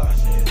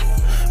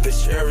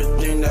 Bitch,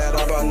 everything that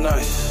I buy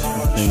nice.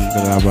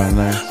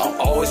 I'm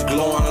always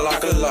glowing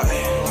like a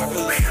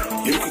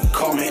light. You can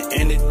call me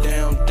any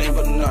damn thing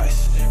but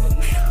nice.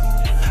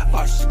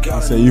 I just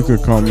got say you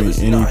could call me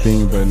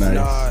anything but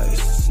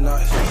nice.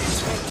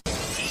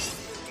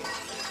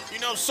 You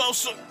know,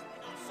 Sosa,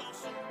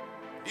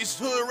 these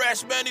hood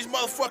rats, man, these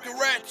motherfucking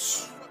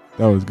rats.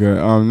 That was good.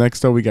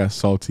 Next up we got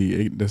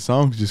Salty. The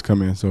songs just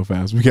come in so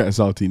fast. We got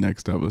Salty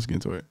next up. Let's get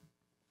into it.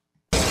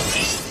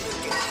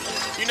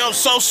 You know,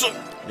 Sosa,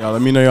 y'all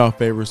let me know y'all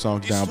favorite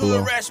songs down below. These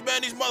hood rats,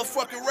 man, these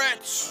motherfucking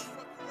rats.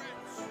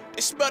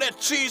 They smell that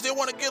cheese, they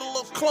want to get a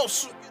little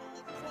closer.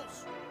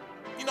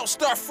 You know,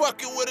 start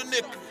fucking with a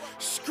nigga.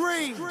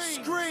 Scream.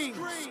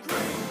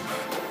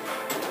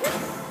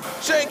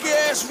 Janky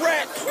ass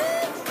rat.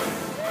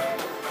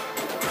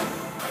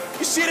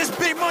 You see this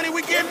big money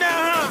we get now,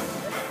 huh?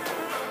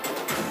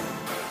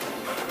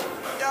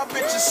 Y'all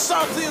bitches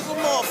salty as a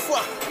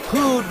motherfucker.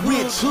 Hood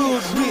rich.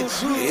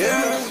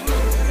 Yeah.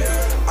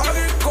 I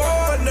get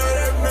caught, now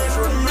that bitch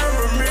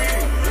remember me.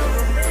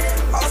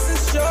 I see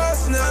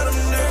shots, now them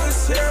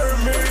niggas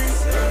hearing me.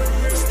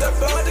 Step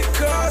out the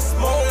car,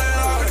 smoke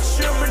like a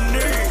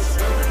chimney.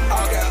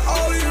 I got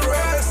all these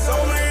rats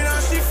on me,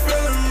 now she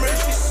feeling me.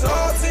 She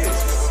salty.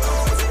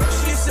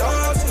 She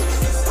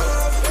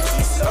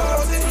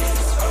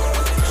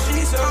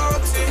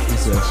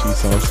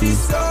said she's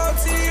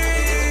salty.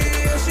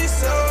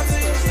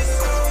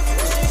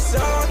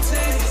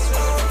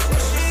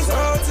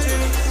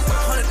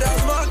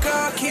 $100 my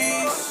car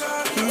keys,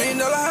 $1 million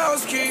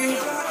house key.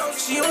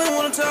 She only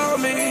wanna tell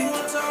me,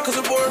 cause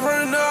her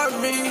boyfriend not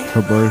me.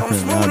 Her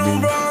boyfriend not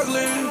me.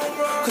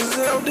 Cause it's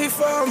healthy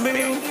for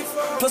me.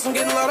 Plus I'm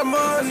getting a lot of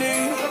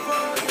money.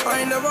 I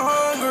ain't never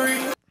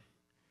hungry.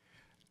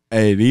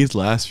 Hey, these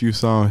last few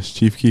songs,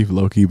 Chief Keef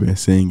low-key been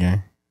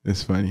singing.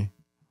 It's funny.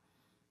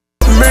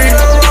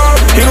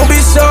 He gon'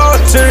 be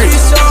salty.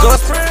 Go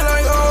spray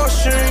like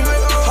ocean.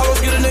 Hoes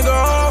get a nigga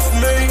off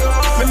me.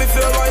 Make me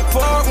feel like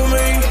park with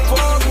me.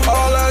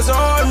 All eyes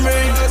on me.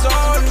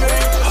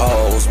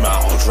 Hoes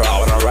mouth dry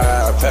when I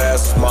ride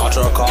past my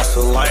truck across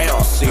the lane.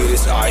 I see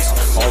this ice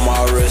on my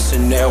wrist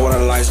and there when the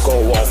lights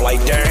go off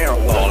like damn.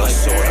 All I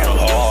so damn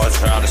hard,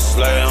 trying to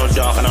slam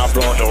dunk and I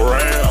blow the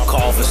ram.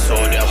 Coughing so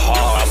damn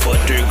hard, I put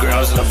 3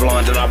 grams in the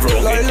blunt and I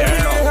broke it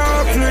down.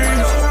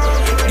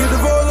 Get the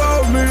ball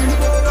off me.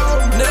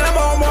 Now I'm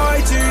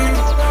almighty,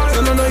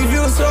 and I know you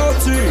feel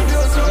salty.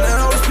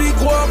 Now I speak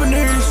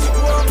Guapanese,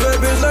 play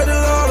bitch like the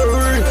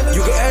lottery.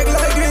 You can act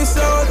like you ain't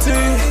salty,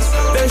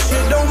 that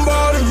shit don't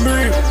bother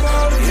me.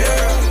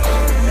 Yeah,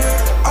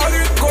 I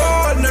get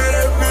caught, now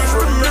that bitch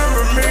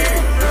remember me.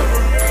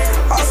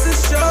 I see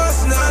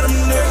shots, now them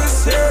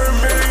niggas hearing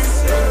me.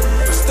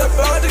 Step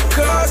out the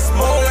car,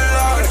 smoke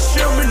like a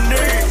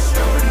chimney.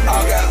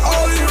 I got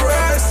all these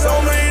rats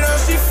on me, now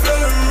she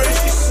feeling me.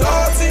 She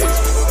salty.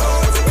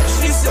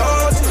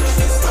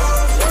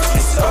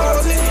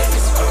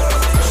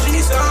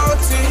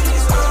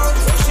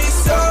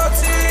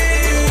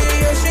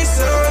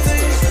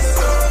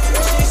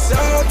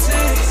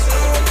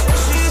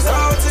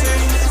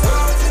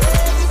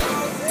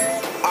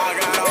 I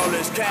got all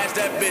this cash,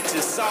 that bitch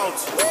is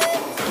salty.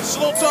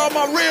 Salute to all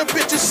my real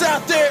bitches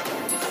out there.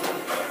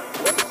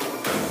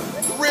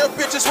 The real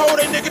bitches hold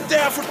a nigga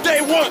down from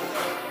day one.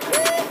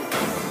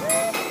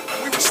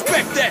 We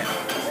respect that.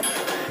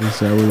 He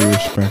said we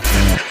respect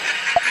that.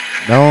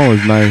 That one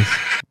was nice,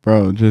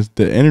 bro. Just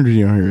the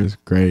energy on here is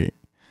great.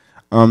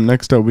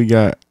 Next up we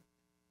got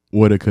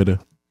Woulda Coulda.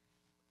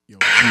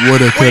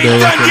 Woulda, We coulda,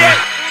 ain't done coulda. yet.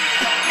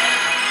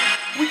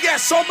 We got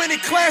so many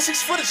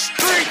classics for the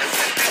street.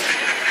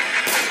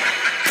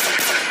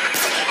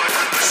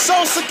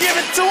 Sosa, give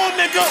it to him,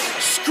 nigga.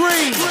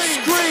 Scream,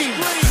 scream.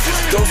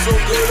 Don't so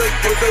good they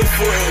put their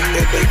foot in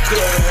it, they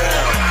couldn't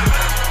have.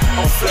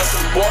 I'm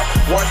flexing, boy,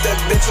 want that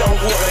bitch I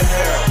wouldn't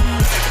have.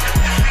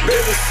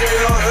 Baby, say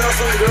on else,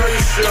 some girl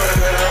you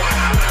shouldn't have.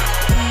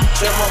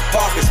 Check my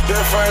pockets,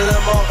 different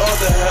than my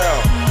other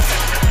half.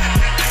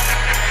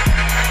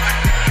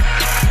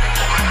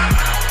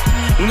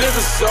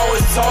 Niggas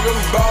always talking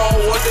about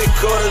what they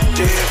coulda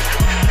did.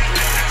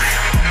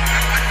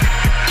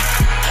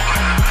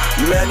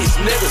 Man, these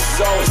niggas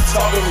always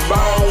talking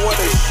about what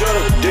they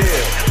shoulda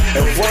did,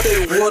 and what they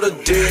woulda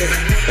did,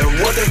 and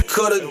what they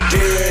coulda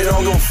did.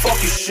 Don't give a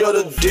fuck, you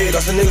shoulda did.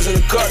 Got some niggas in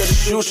the car that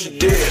shoot you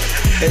dead,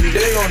 and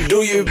they gon'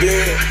 do you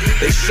big.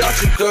 They shot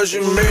you cause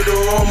you made the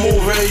wrong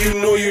move and you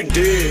knew you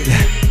did.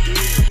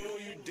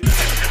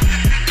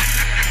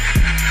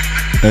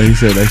 And he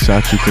said they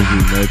shot you because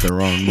you made the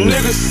wrong move.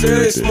 Niggas say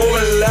they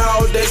smoking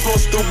loud, they smoke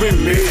stupid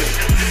mid.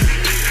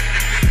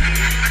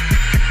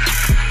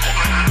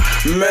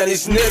 Man,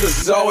 these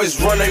niggas always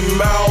run their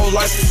mouth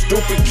like some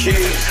stupid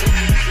kids.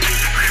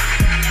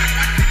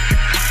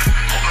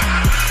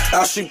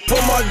 As she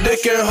put my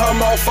dick in her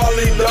mouth, I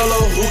leave that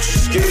little hoochie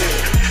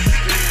scared.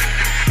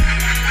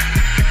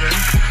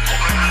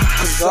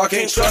 Cause I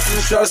can't trust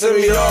and try to set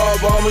me up,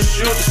 I'ma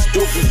shoot the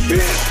stupid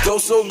bitch. Though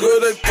so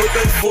good they put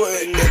their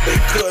foot in it, they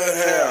couldn't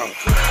have.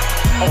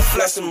 I'm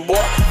flexing,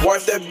 boy,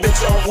 wife that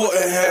bitch I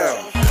wouldn't have.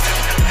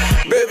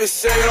 Baby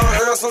say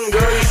I'm handsome,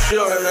 girl, you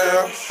shouldn't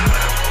have.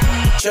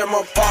 Check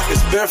my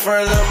pockets,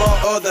 different than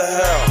my other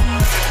half.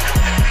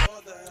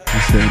 He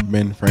said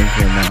Ben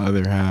Franklin, my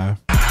other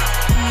half.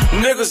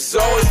 Niggas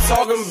always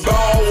talking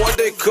about what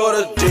they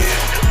coulda did.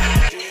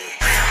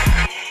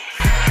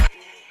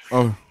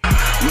 Oh.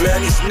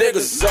 Man, these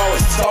niggas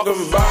always talking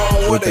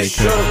about what they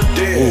shoulda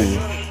did.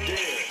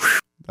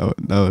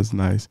 That was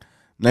nice.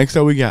 Next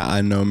up, we got I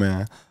Know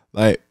Man.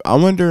 Like,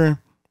 I'm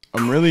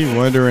really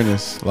wondering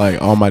if, like,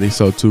 Almighty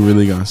Soul 2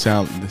 really gonna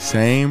sound the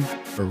same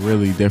or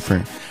really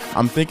different.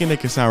 I'm thinking it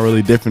could sound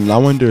really different. I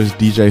wonder if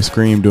DJ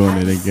Scream doing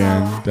it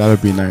again.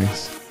 That'd be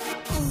nice.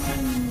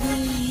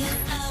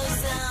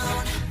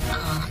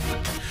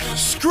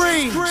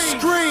 Scream,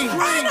 scream,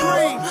 I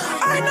know,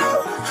 I know,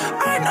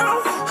 I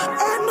know,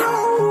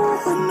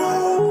 I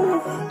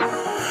know,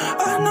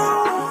 I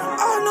know,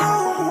 I know,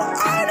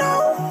 I know,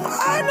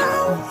 I know,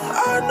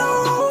 I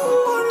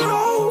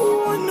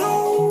know, I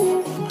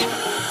know,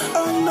 I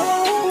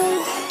know.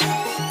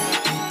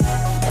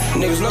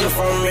 Niggas looking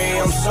for me,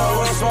 I'm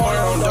so smart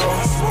on dough.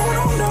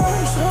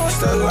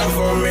 Still love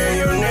for me,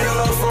 you need to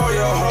look for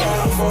your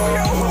home.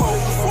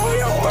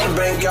 But the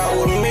bank out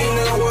with me,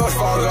 nigga, we'll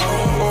Fargo.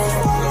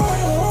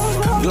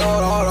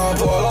 Blood all up,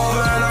 pull up,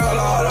 man, I got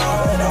lot of.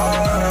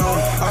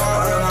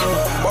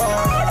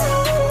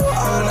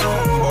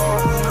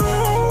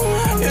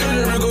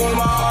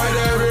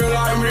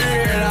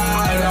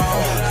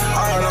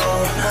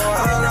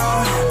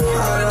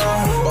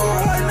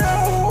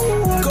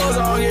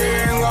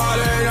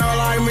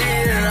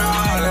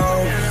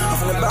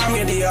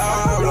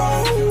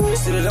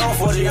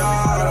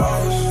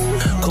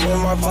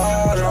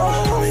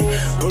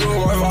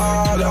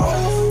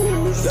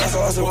 That's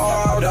all so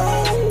wild,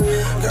 dog.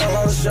 Got a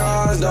lot of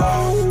shots,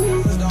 dog.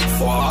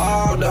 For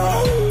all,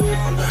 dog.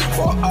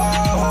 For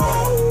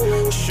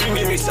all, she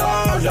give me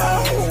some,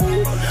 dog.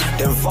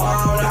 Then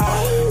fall,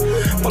 dog.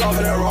 Pull off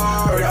in that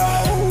Rari,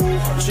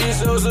 dog. She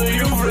sells a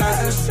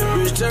useless.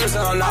 Bitch, text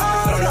on, I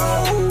don't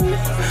know.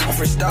 I'm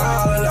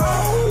freestyling,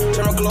 dog.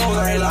 Turn my clothes,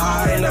 I ain't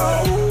lying,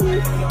 dog.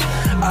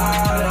 I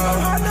know,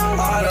 I know,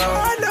 I know.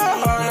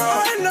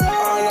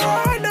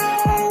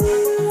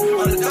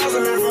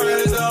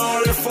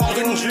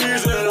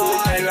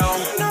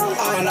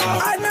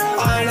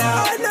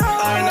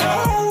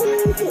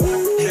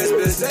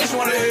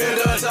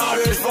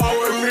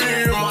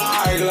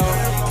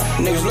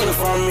 Niggas looking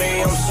for me,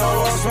 I'm so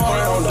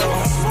smart on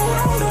dough.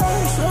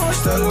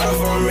 Still love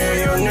for me,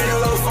 you need to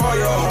look for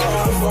your home.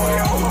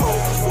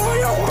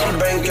 But the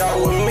bank out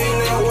with me,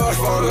 nigga, we'll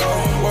Fargo.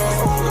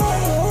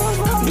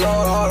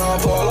 Blood all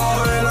up, pull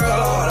off, and I got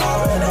a lot of.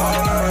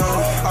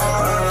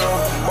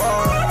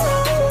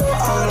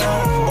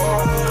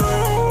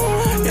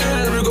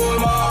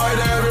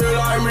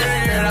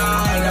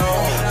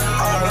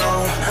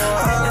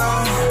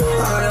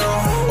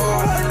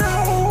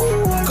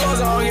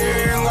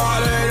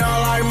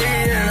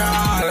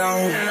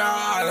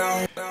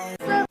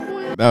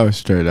 That was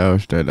straight,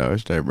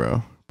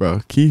 bro.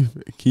 Bro,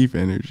 Keef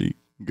energy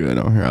good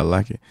on here. I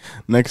like it.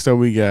 Next up,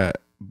 we got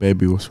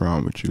Baby, What's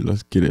Wrong With You?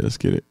 Let's get it. I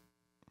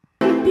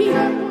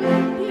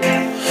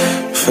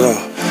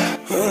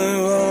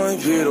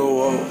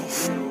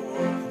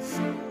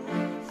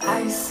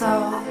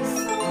saw.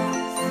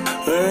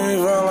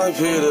 Ain't feel like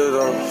Peter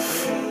though.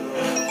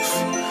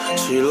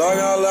 She like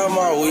I left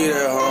my weed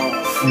at home.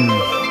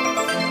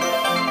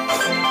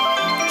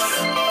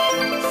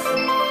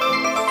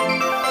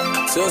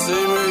 To see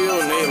me, you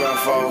need my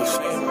folks.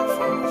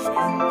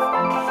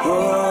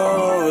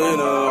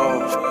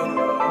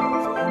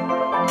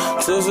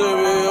 So you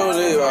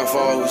need my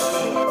folks.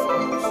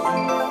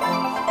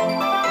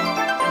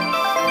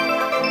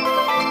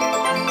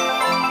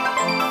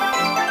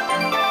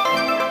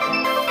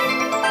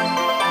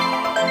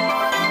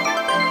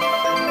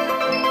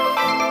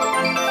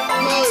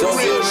 So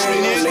you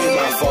need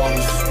my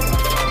folks.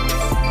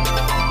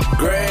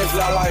 Green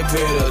fly like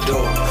Peter do.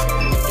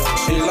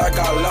 She like I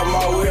love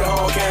my weed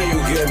home, can you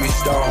get me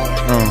stoned?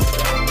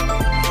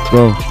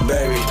 Bro.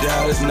 Baby,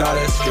 that is not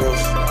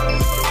excuse.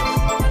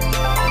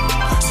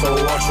 So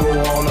what you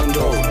wanna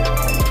do?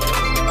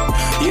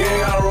 You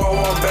ain't gotta roll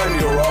one,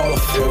 baby, roll a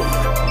few.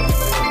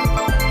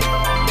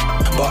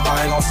 But I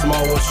ain't gon'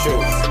 smoke with you.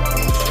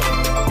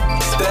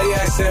 Steady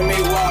asking me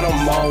why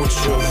I'm on with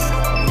you.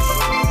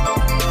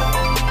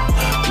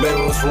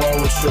 Baby, what's wrong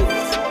with you?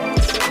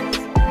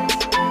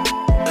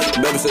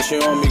 Baby said she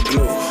on me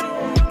glue.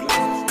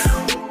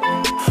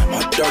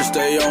 My dirt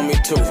stay on me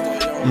too.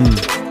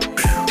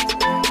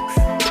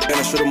 And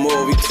I shoot a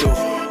movie too.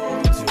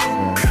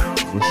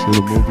 What should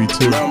a movie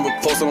too? Remember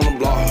posting on the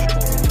blog.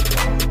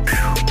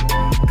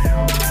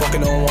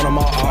 Fucking on one of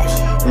my ops.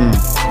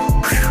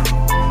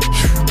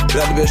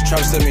 That the bitch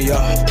tryna set me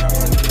up.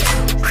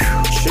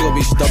 She gon'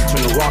 be stuck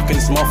between the rock and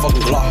this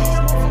motherfucking Glock.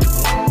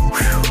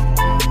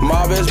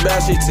 My bitch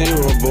bad, she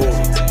terrible.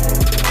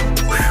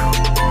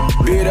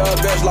 Beat up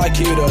bitch like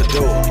Keita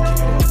do.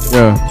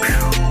 Yeah.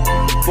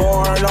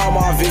 Foreign on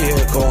my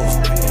vehicles.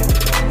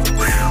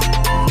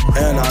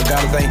 And I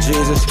gotta thank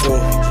Jesus too.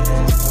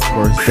 Of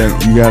course,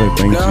 you gotta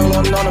thank Jesus.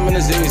 Jesus. None of them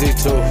is easy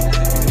too.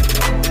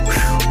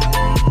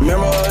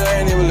 Remember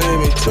they ain't even leave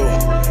me too.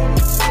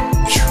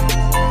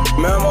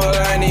 Remember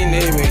they ain't even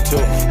need me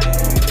too.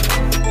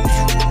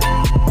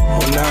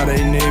 Well now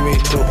they need me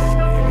too.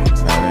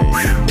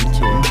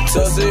 So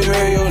see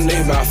me, you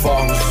need my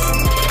folks.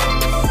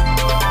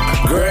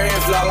 Green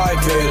fly like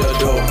Peter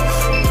do.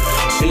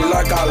 She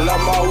like I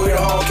love my weed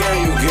home, can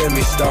you get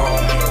me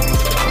stoned?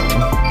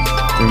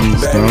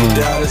 Baby,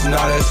 that is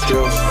not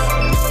excuse.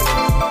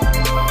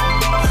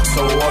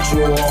 So what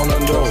you wanna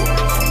do?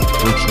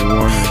 What you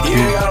wanna do? You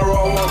ain't gotta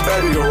roll one,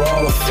 baby,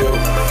 roll a few.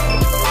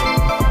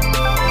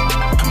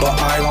 But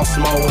I ain't gon'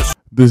 smoke with you.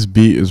 This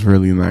beat is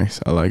really nice.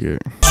 I like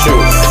it.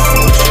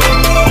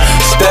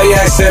 Stay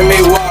asking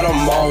me what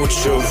I'm on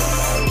with you.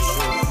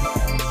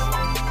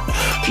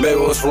 Baby,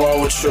 what's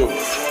wrong with you?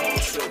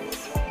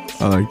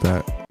 I like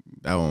that.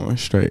 That one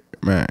was straight.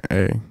 Man,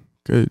 hey,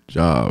 good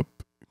job,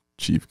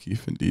 Chief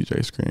Keef and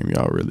DJ Scream.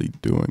 Y'all really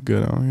doing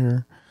good on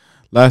here.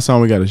 Last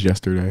song we got is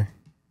Yesterday.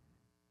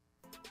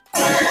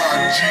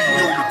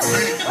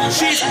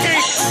 Chief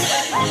Keef.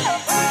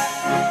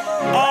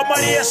 All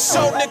money is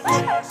so nigga.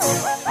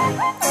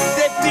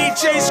 That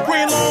DJ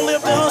Scream, long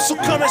live the hustle,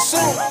 coming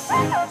soon.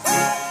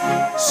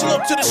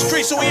 Slope to the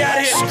street, so we out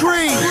here.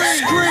 Scream,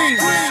 scream,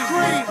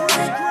 scream.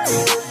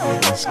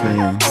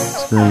 Scream,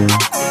 scream.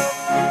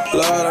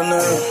 Lord, I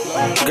know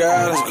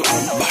God is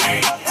going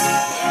bang.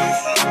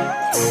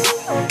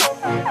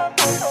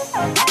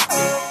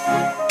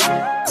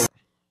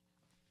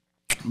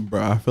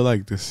 Bro, I feel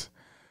like this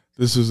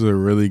was a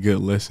really good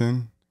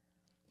listen.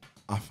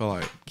 I feel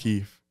like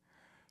Keef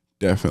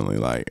definitely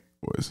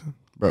was,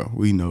 bro,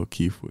 we know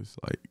Keef was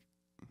like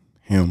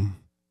him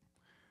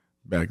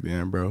back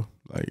then, bro.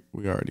 Like,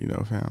 we already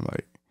know, fam.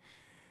 Like,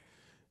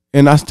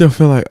 and I still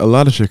feel like a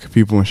lot of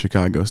people in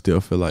Chicago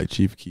still feel like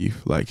Chief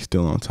Keef, like,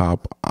 still on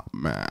top.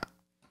 Man,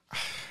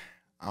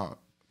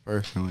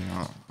 personally,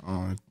 I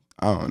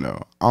don't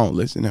know. I don't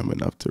listen to him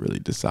enough to really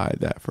decide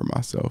that for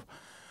myself.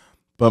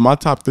 But my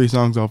top 3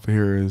 songs off of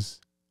here is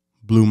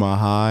Blew My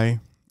High,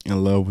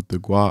 In Love with the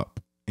Guap,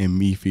 and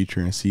Me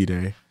featuring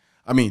Tato.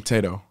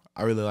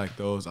 I really like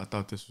those. I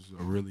thought this was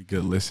a really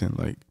good listen.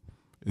 Like,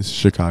 it's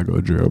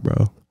Chicago drill,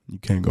 bro. You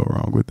can't go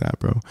wrong with that,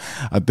 bro.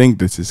 I think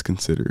this is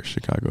considered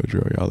Chicago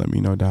drill. Y'all let me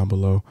know down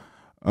below.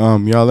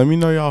 Y'all let me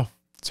know y'all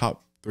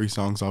top 3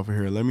 songs off of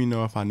here. Let me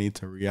know if I need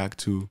to react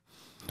to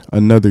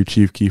another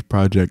Chief Keef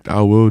project.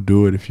 I will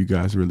do it if you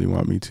guys really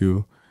want me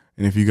to.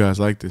 And if you guys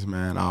like this,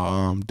 man,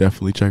 I'll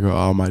definitely check out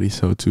Almighty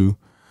So too.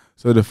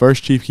 So the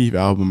first Chief Keef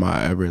album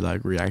I ever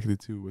reacted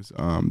to was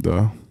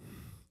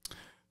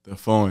the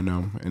Phone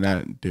Them, and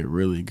that did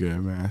really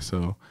good, man.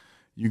 So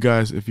you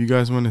guys, if you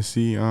guys want to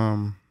see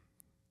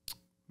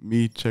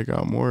me check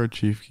out more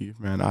Chief Keef,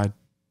 man, I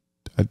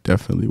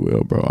definitely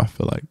will, bro. I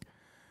feel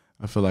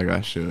like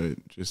I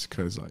should, just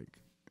cause like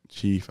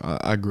Chief,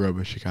 I grew up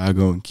in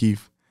Chicago, and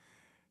Keef,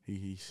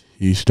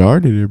 he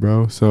started it,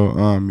 bro. So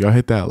y'all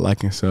hit that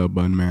like and sub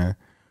button, man.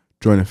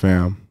 Join the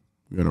fam.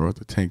 We're gonna roll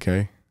to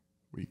 10K.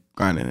 We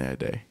grinding that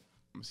day.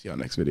 I'm gonna see y'all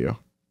next video.